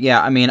 Right. Yeah,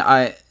 I mean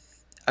a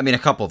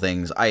couple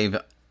things.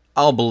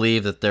 I'll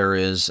believe that there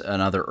is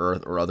another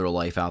Earth or other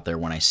life out there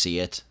when I see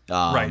it.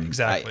 Right,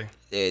 exactly.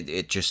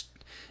 It just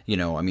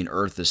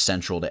Earth is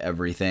central to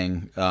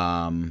everything,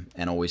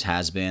 and always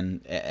has been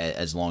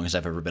as long as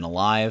I've ever been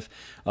alive.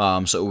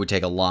 So it would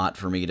take a lot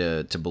for me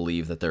to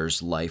believe that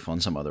there's life on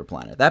some other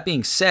planet. That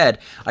being said,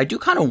 I do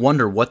kind of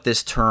wonder what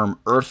this term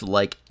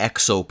Earth-like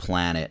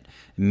exoplanet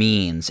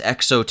means.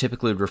 Exo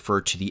typically would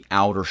refer to the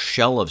outer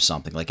shell of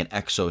something, like an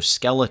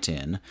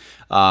exoskeleton.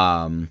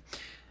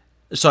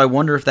 So I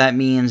wonder if that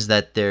means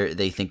that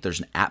they think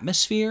there's an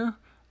atmosphere,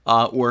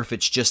 or if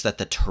it's just that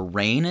the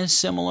terrain is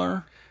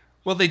similar.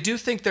 Well, they do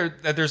think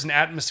that there's an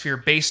atmosphere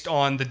based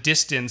on the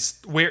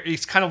distance, where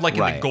it's kind of like in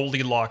the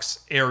Goldilocks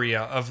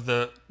area of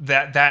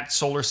that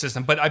solar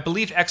system. But I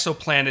believe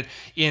exoplanet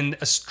in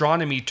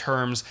astronomy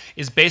terms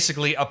is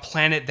basically a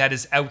planet that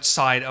is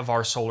outside of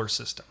our solar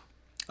system.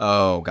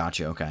 Oh,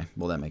 gotcha. Okay.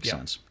 Well, that makes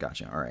sense.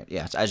 Gotcha. All right.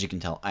 Yeah. So as you can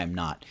tell, I'm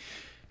not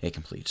a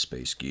complete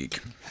space geek.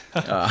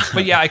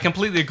 But yeah, I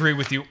completely agree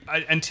with you.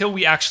 Until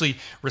we actually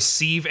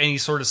receive any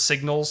sort of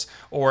signals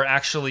or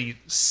actually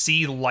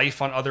see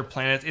life on other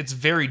planets, it's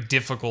very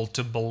difficult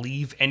to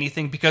believe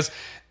anything, because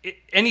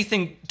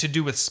anything to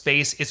do with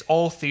space, it's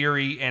all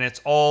theory and it's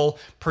all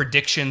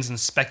predictions and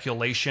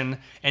speculation.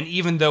 And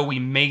even though we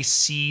may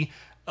see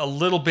a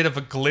little bit of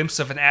a glimpse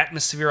of an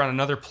atmosphere on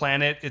another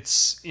planet,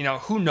 it's,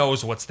 who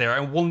knows what's there.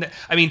 And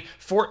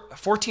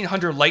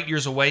 1,400 light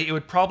years away, it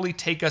would probably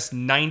take us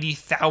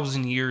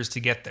 90,000 years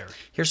to get there.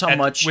 Here's how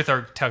much with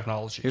our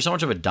technology. Here's how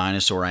much of a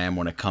dinosaur I am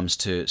when it comes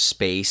to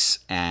space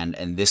and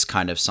this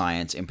kind of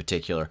science in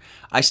particular.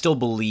 I still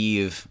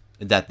believe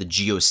that the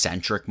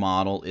geocentric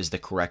model is the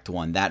correct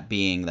one. That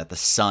being that the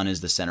sun is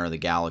the center of the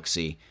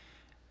galaxy.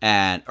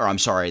 That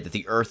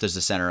the Earth is the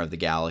center of the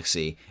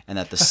galaxy, and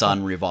that the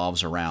sun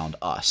revolves around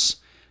us.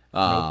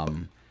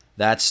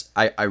 That's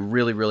I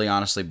really, really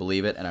honestly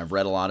believe it, and I've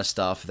read a lot of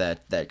stuff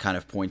that kind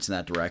of points in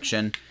that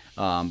direction.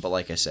 But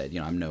like I said,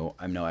 I'm no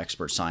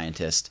expert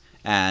scientist,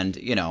 and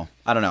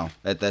I don't know.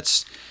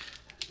 That's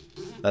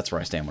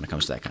where I stand when it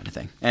comes to that kind of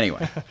thing.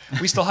 Anyway,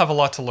 we still have a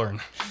lot to learn.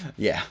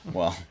 Yeah.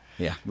 Well.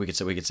 Yeah, we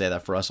could say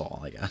that for us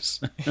all, I guess.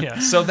 Yeah,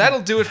 so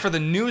that'll do it for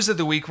the news of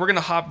the week. We're going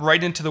to hop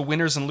right into the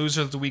winners and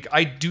losers of the week.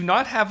 I do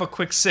not have a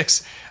quick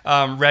six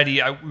ready.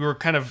 We were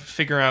kind of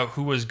figuring out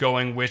who was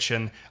going which,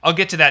 and I'll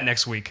get to that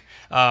next week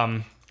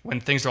when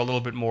things are a little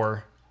bit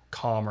more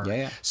calmer.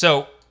 Yeah.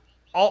 So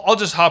I'll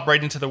just hop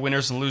right into the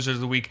winners and losers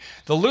of the week.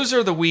 The loser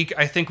of the week,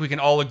 I think we can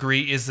all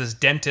agree, is this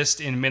dentist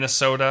in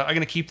Minnesota. I'm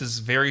going to keep this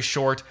very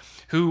short,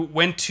 who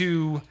went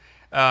to...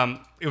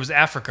 it was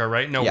Africa,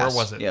 right? No, yes.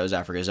 Where was it? Yeah, it was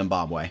Africa,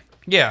 Zimbabwe.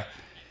 Yeah,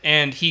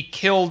 and he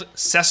killed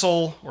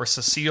Cecil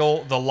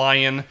the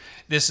lion.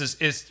 This is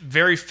a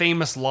very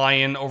famous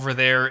lion over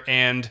there,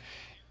 and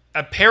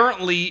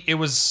apparently it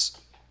was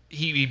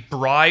he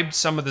bribed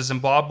some of the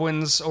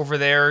Zimbabweans over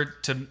there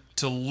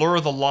to lure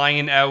the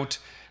lion out.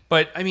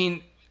 But I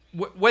mean,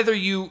 whether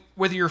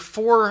you're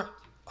for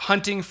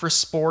hunting for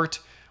sport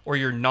or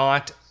you're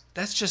not,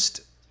 that's just,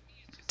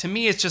 to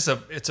me, it's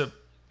a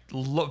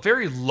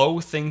very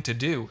low thing to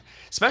do,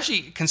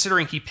 especially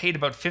considering he paid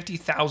about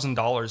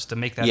 $50,000 to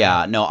make that. Yeah,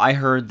 happen. No, I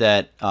heard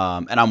that,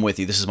 and I'm with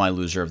you. This is my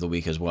loser of the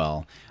week as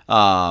well.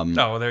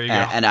 Oh, there you go.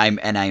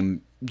 And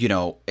I'm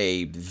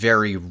a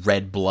very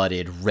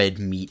red-blooded, red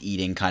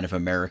meat-eating kind of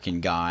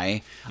American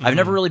guy. I've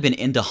never really been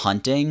into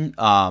hunting,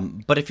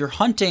 but if you're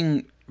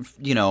hunting,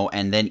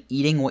 and then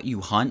eating what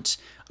you hunt,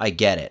 I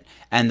get it.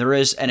 And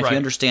if you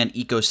understand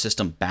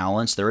ecosystem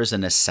balance, there is a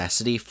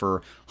necessity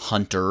for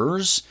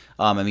hunters.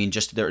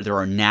 Just there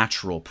are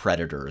natural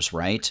predators,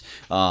 right?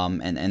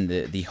 And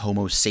the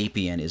Homo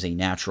sapien is a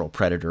natural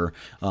predator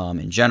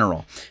in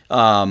general.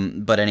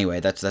 But anyway,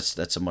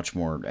 that's a much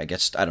more, I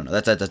guess, I don't know.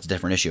 That's a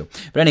different issue.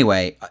 But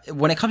anyway,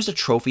 when it comes to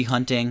trophy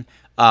hunting,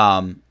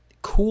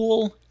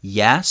 cool,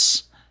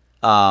 yes.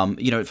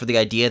 For the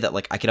idea that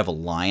I could have a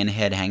lion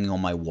head hanging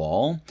on my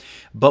wall.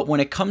 But when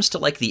it comes to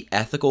the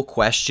ethical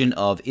question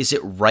of, is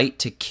it right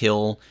to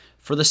kill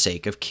for the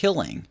sake of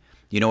killing?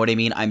 You know what I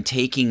mean? I'm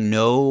taking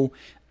no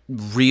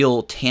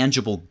real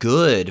tangible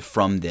good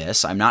from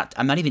this. I'm not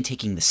even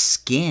taking the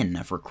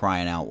skin, for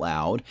crying out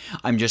loud.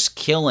 I'm just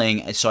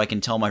killing so I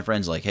can tell my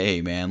friends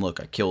hey man,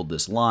 look, I killed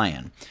this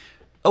lion.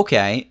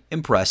 Okay,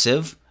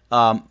 impressive.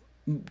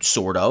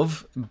 Sort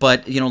of,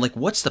 but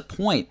what's the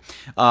point?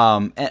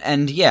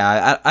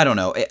 Yeah, I don't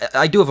know.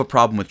 I do have a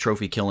problem with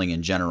trophy killing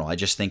in general. I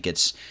just think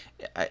it's,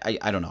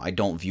 I don't know. I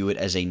don't view it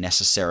as I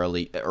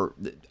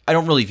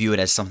don't really view it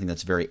as something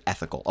that's very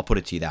ethical. I'll put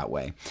it to you that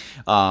way.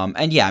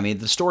 And yeah,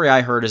 the story I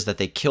heard is that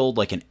they killed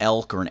an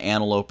elk or an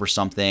antelope or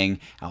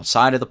something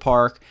outside of the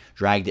park,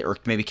 dragged it, or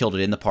maybe killed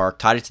it in the park,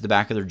 tied it to the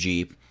back of their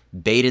Jeep,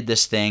 baited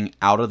this thing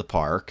out of the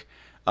park,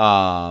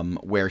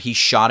 where he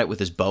shot it with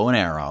his bow and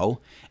arrow,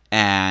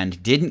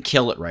 and didn't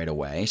kill it right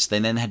away, so they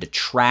then had to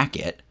track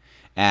it,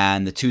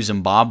 and the two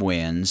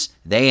Zimbabweans,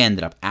 they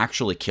ended up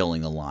actually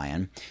killing the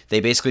lion. They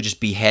basically just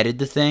beheaded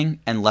the thing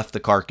and left the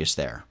carcass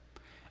there.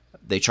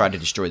 They tried to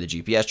destroy the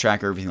GPS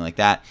tracker, everything like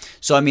that.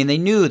 So, they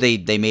knew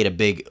they made a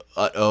big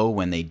uh-oh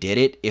when they did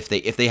it. If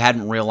they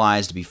hadn't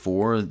realized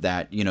before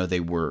that, they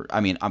were,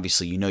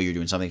 obviously, you're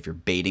doing something if you're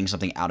baiting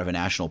something out of a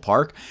national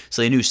park,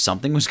 so they knew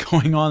something was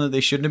going on that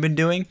they shouldn't have been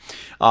doing.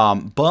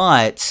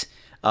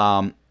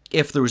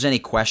 If there was any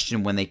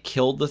question when they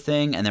killed the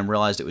thing and then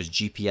realized it was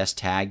GPS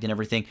tagged and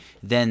everything,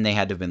 then they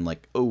had to have been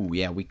oh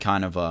yeah, we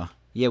kind of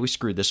we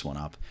screwed this one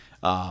up.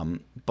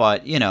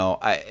 But it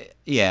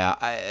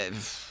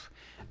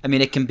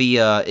can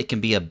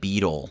be a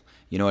beetle.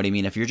 You know what I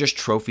mean? If you're just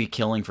trophy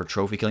killing for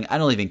trophy killing, I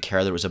don't even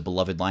care there was a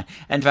beloved lion.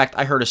 In fact,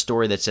 I heard a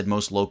story that said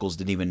most locals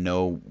didn't even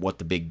know what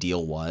the big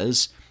deal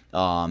was.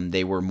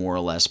 They were more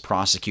or less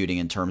prosecuting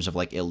in terms of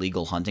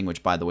illegal hunting,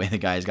 which, by the way, the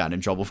guy has gotten in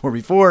trouble for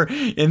before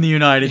in the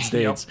United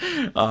States.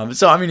 Yep.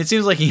 So it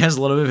seems like he has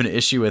a little bit of an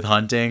issue with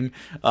hunting.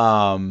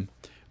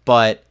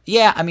 But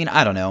yeah,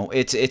 I don't know.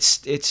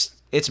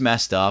 It's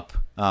messed up.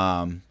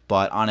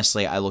 But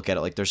honestly, I look at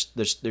it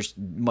there's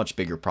much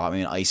bigger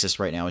problem. ISIS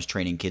right now is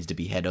training kids to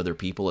behead other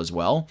people as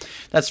well.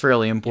 That's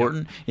fairly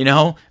important,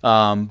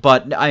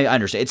 But I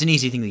understand it's an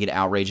easy thing to get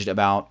outraged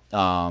about.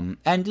 And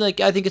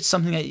I think it's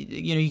something that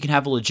you can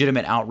have a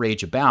legitimate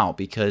outrage about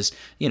because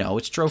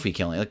it's trophy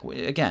killing.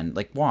 Again,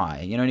 why?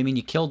 You know what I mean?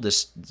 You killed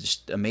this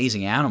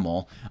amazing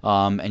animal,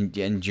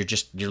 and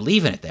you're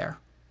leaving it there.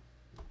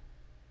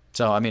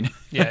 So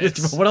yeah,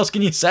 what else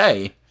can you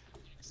say?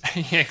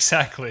 Yeah,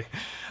 exactly.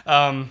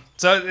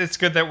 So it's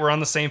good that we're on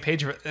the same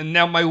page. And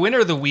now my winner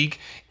of the week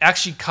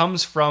actually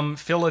comes from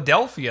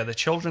Philadelphia, the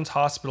Children's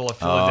Hospital of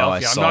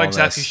Philadelphia. I'm not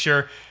exactly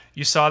sure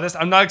you saw this.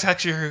 I'm not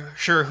exactly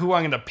sure who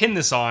I'm going to pin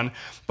this on,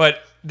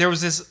 but there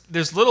was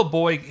this little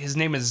boy. His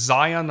name is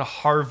Zion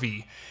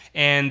Harvey.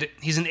 And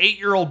he's an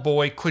 8-year-old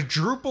boy,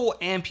 quadruple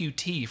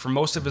amputee for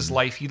most of his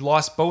life. He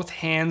lost both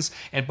hands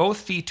and both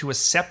feet to a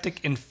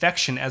septic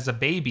infection as a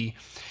baby.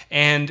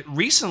 And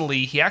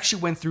recently, he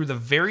actually went through the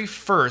very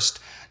first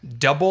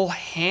double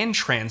hand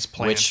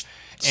transplant. Which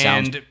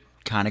sounds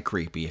kind of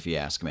creepy, if you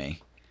ask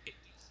me.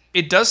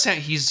 It does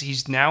sound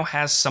he's now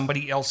has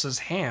somebody else's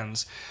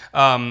hands.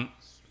 I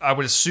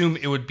would assume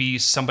it would be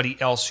somebody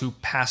else who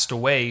passed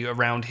away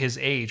around his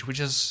age,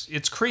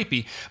 it's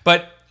creepy.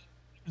 But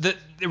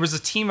there was a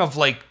team of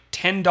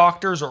 10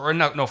 doctors, or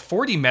no,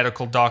 40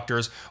 medical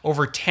doctors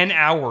over 10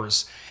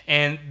 hours,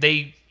 and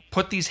they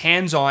put these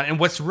hands on. And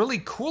what's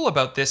really cool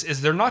about this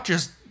is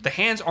the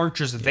hands aren't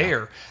just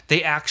there.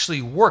 They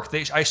actually work.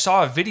 I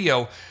saw a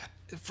video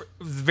the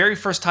very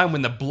first time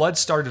when the blood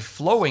started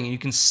flowing, and you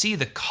can see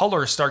the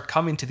color start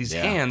coming to these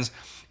hands.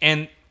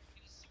 And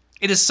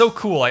it is so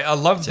cool. I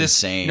love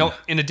this. Insane.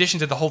 In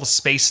addition to the whole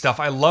space stuff,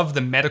 I love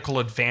the medical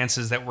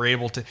advances that we're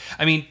able to.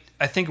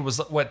 I think it was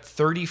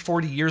 30,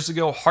 40 years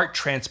ago, heart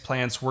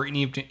transplants weren't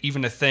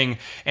even a thing.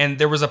 And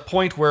there was a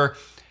point where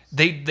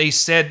they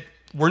said,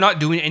 we're not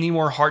doing any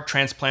more heart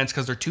transplants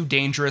because they're too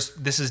dangerous.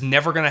 This is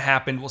never going to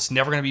happen. It's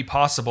never going to be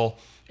possible.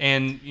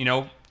 And,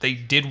 they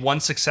did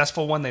one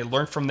successful one. They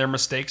learned from their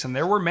mistakes, and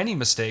there were many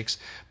mistakes.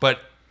 But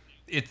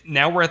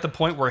now we're at the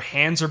point where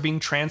hands are being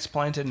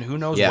transplanted, and who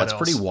knows what else. Yeah,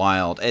 it's pretty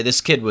wild.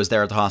 This kid was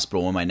there at the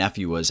hospital when my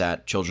nephew was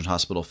at Children's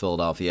Hospital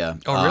Philadelphia.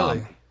 Oh,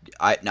 really?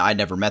 I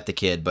never met the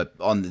kid, but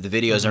on the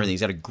videos and everything,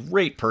 he's got a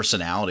great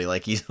personality.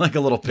 Like he's like a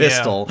little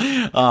pistol.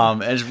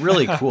 And it's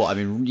really cool. I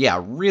mean,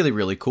 yeah, really,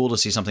 really cool to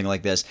see something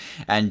like this.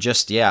 And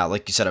just, yeah,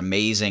 like you said,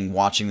 amazing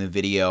watching the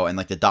video and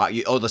like it's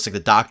like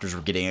the doctors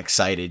were getting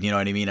excited, you know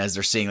what I mean? As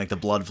they're seeing like the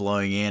blood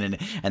flowing in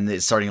and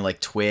it's starting to like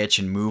twitch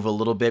and move a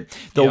little bit.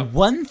 The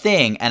one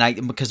thing, and I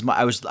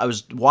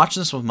was watching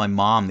this with my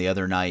mom the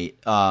other night.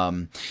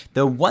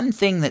 The one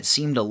thing that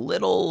seemed a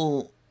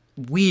little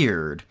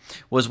weird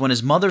was when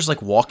his mother's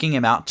like walking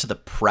him out to the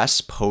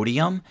press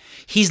podium.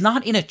 He's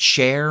not in a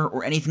chair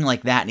or anything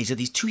like that, and he's got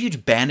these 2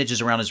 huge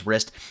bandages around his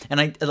wrist.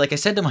 And I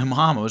said to my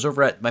mom, I was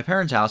over at my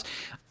parents' house,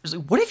 I was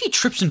like, what if he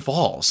trips and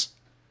falls?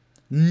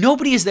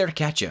 Nobody is there to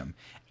catch him.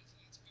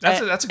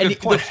 That's a good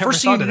point. The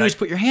first thing you do is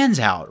put your hands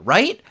out,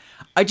 right?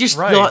 I just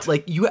thought,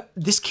 like,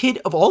 this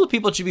kid, of all the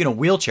people that should be in a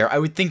wheelchair, I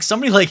would think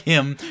somebody like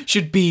him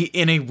should be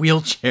in a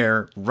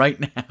wheelchair right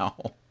now.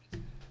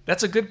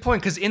 That's a good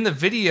point, because in the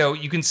video,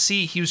 you can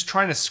see he was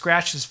trying to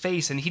scratch his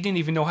face, and he didn't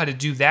even know how to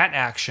do that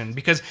action,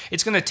 because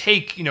it's going to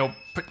take,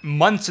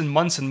 months and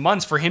months and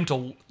months for him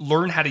to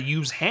learn how to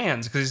use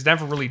hands, because he's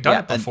never really done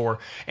it before.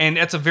 And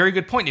that's a very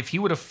good point. If he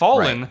would have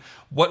fallen,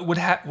 what would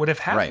have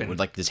happened? Right, would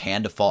like his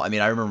hand to fall. I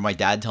mean, I remember my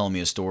dad telling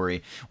me a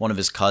story. One of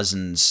his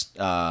cousins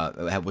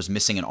was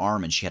missing an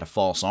arm, and she had a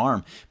false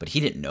arm, but he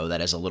didn't know that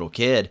as a little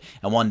kid.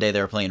 And one day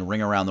they were playing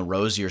Ring Around the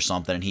Rosie or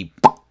something, and he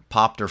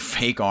popped her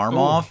fake arm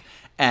off.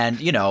 And,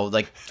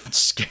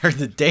 scared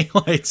the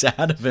daylights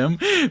out of him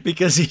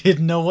because he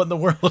didn't know what in the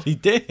world he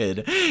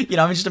did.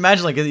 Just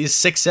imagine like a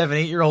 6, 7,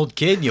 8-year-old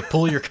kid and you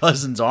pull your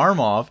cousin's arm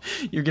off.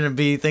 You're going to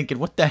be thinking,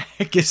 what the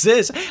heck is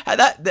this?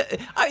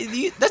 That's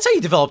how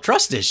you develop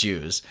trust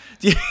issues.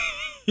 You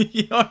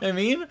know what I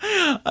mean?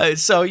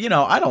 So,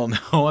 I don't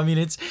know. I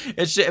mean,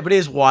 but it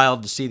is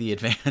wild to see the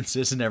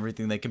advances and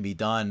everything that can be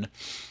done.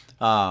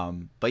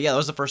 But yeah, that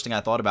was the first thing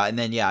I thought about. And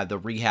then, the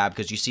rehab,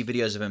 because you see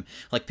videos of him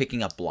like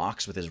picking up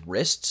blocks with his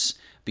wrists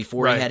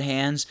before he had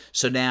hands.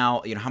 So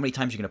now, how many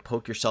times you're going to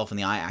poke yourself in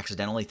the eye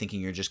accidentally thinking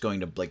you're just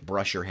going to like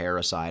brush your hair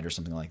aside or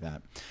something like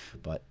that.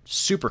 But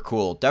super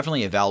cool.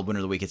 Definitely a valid winner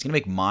of the week. It's going to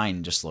make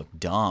mine just look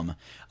dumb.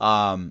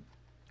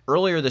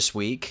 Earlier this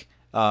week,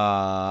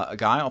 a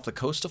guy off the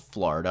coast of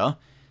Florida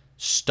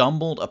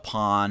stumbled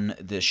upon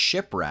this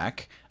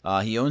shipwreck.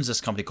 He owns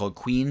this company called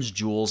Queen's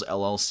Jewels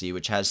LLC,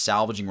 which has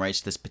salvaging rights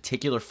to this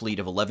particular fleet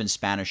of 11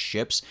 Spanish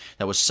ships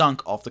that was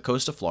sunk off the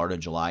coast of Florida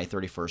July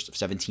 31st of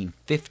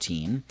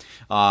 1715.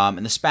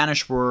 And the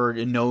Spanish were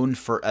known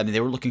for,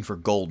 they were looking for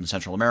gold in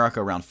Central America,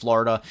 around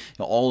Florida,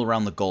 all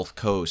around the Gulf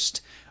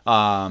Coast. He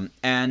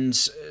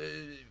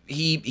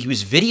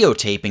was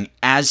videotaping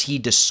as he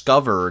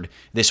discovered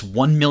this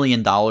 $1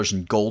 million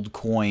in gold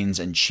coins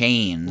and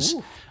chains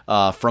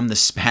from the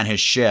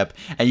Spanish ship,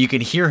 and you can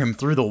hear him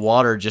through the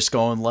water just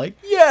going like,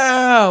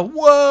 yeah,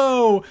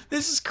 whoa,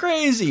 this is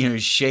crazy.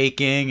 He's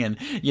shaking and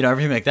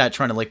everything like that,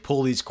 trying to like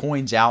pull these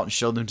coins out and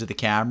show them to the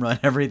camera and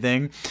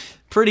everything.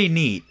 Pretty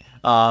neat.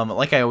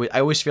 Like I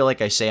always feel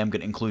like I say I'm going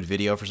to include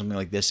video for something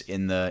like this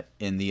in the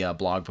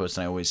blog post,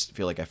 and I always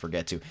feel like I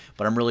forget to.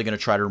 But I'm really going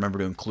to try to remember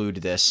to include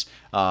this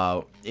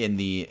in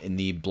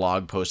the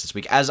blog post this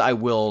week, as I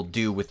will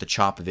do with the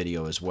CHOP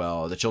video as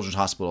well, the Children's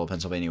Hospital of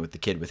Pennsylvania with the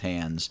kid with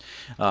hands.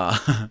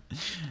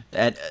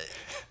 And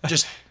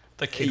just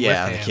the kid with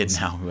hands. The kid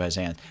now who has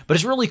hands. But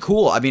it's really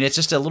cool. I mean, it's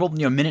just a little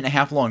minute and a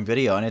half long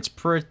video, and it's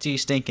pretty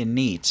stinking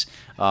neat.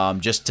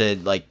 Just to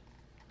like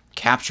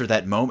capture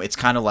that moment. It's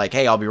kind of like,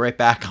 hey, I'll be right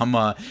back. I'm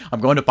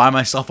going to buy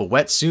myself a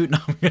wetsuit and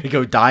I'm going to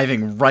go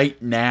diving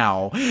right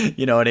now.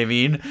 You know what I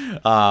mean?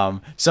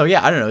 So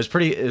yeah, I don't know.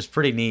 It was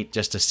pretty neat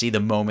just to see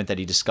the moment that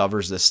he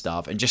discovers this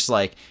stuff, and just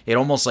like it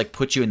almost like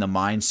puts you in the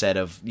mindset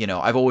of,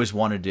 I've always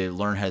wanted to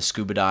learn how to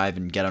scuba dive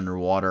and get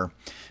underwater.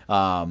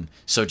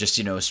 So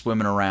just,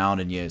 swimming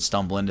around and you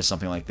stumble into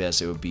something like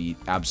this, it would be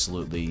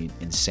absolutely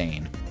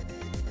insane.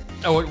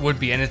 Oh, it would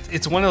be, and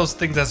it's one of those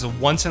things that's a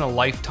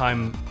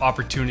once-in-a-lifetime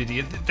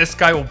opportunity. This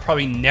guy will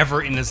probably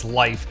never in his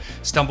life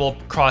stumble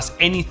across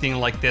anything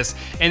like this,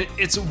 and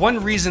it's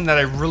one reason that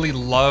I really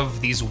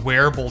love these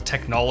wearable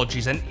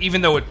technologies, and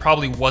even though it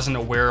probably wasn't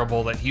a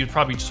wearable, that he was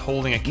probably just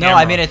holding a camera. No,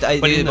 I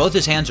mean, both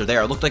his hands are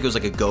there. It looked like it was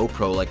like a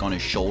GoPro, like on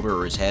his shoulder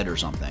or his head or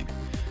something.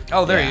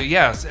 Oh,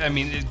 yes. I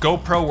mean,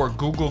 GoPro or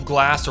Google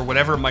Glass or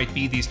whatever it might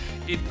be,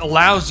 it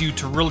allows you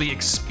to really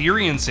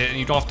experience it, and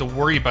you don't have to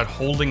worry about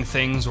holding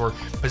things or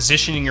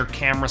positioning your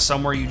camera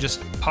somewhere. You just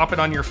pop it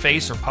on your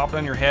face or pop it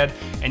on your head,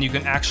 and you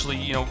can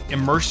actually,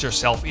 immerse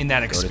yourself in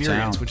that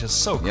experience, which is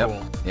so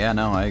cool. Yeah,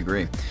 no, I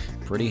agree.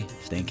 Pretty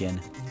stinking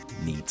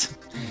neat.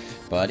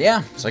 But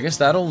yeah, so I guess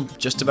that'll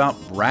just about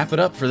wrap it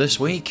up for this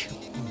week.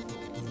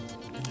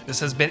 This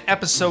has been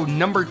episode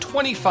number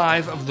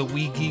 25 of the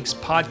We Geeks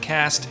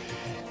podcast.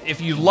 If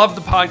you love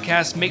the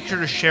podcast, make sure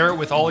to share it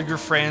with all of your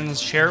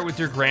friends, share it with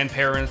your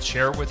grandparents,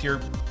 share it with your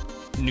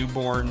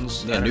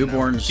newborns. Yeah,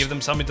 newborns. Give them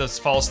something to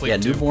fall asleep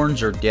to. Yeah,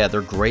 newborns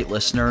they're great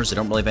listeners. They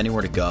don't really have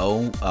anywhere to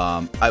go.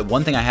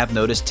 One thing I have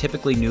noticed,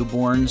 typically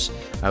newborns,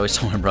 I always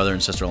tell my brother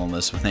and sister-in-law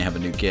this when they have a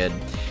new kid,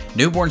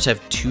 newborns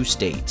have two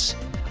states,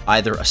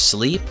 either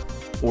asleep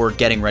or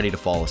getting ready to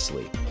fall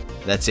asleep.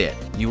 That's it.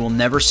 You will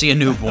never see a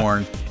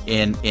newborn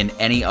in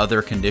any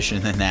other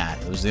condition than that.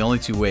 Those are the only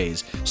two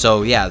ways.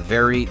 So yeah,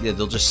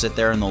 they'll just sit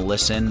there and they'll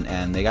listen,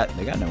 and they got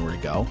nowhere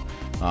to go.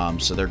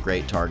 So they're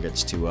great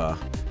targets to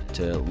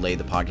lay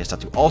the podcast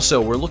out to.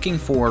 Also, we're looking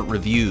for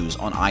reviews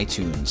on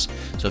iTunes.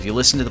 So if you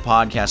listen to the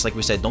podcast, like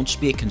we said, don't just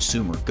be a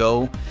consumer.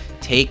 Go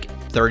take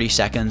 30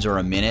 seconds or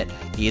a minute,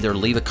 either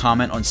leave a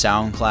comment on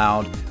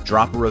SoundCloud,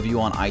 drop a review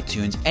on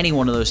iTunes. Any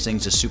one of those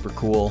things is super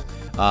cool,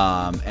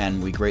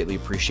 and we greatly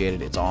appreciate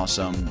it. It's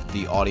awesome.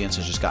 The audience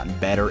has just gotten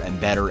better and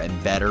better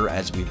and better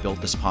as we've built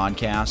this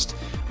podcast,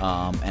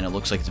 and it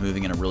looks like it's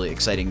moving in a really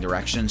exciting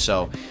direction.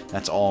 So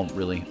that's all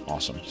really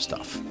awesome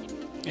stuff.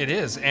 It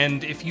is.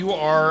 And if you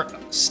are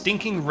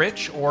stinking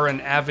rich or an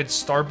avid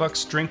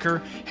Starbucks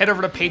drinker, head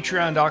over to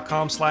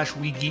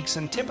patreon.com/wegeeks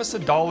and tip us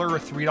 $1 or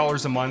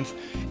 $3 a month,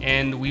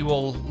 and we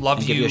will love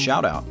and give you a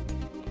shout out.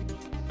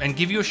 And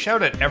give you a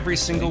shout out every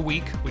single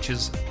week, which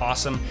is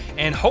awesome.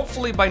 And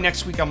hopefully by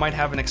next week I might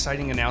have an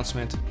exciting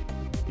announcement.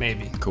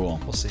 Maybe. Cool.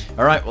 We'll see.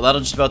 All right. Well,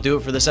 that'll just about do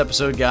it for this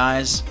episode,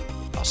 guys.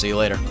 I'll see you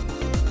later.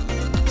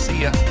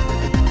 See ya.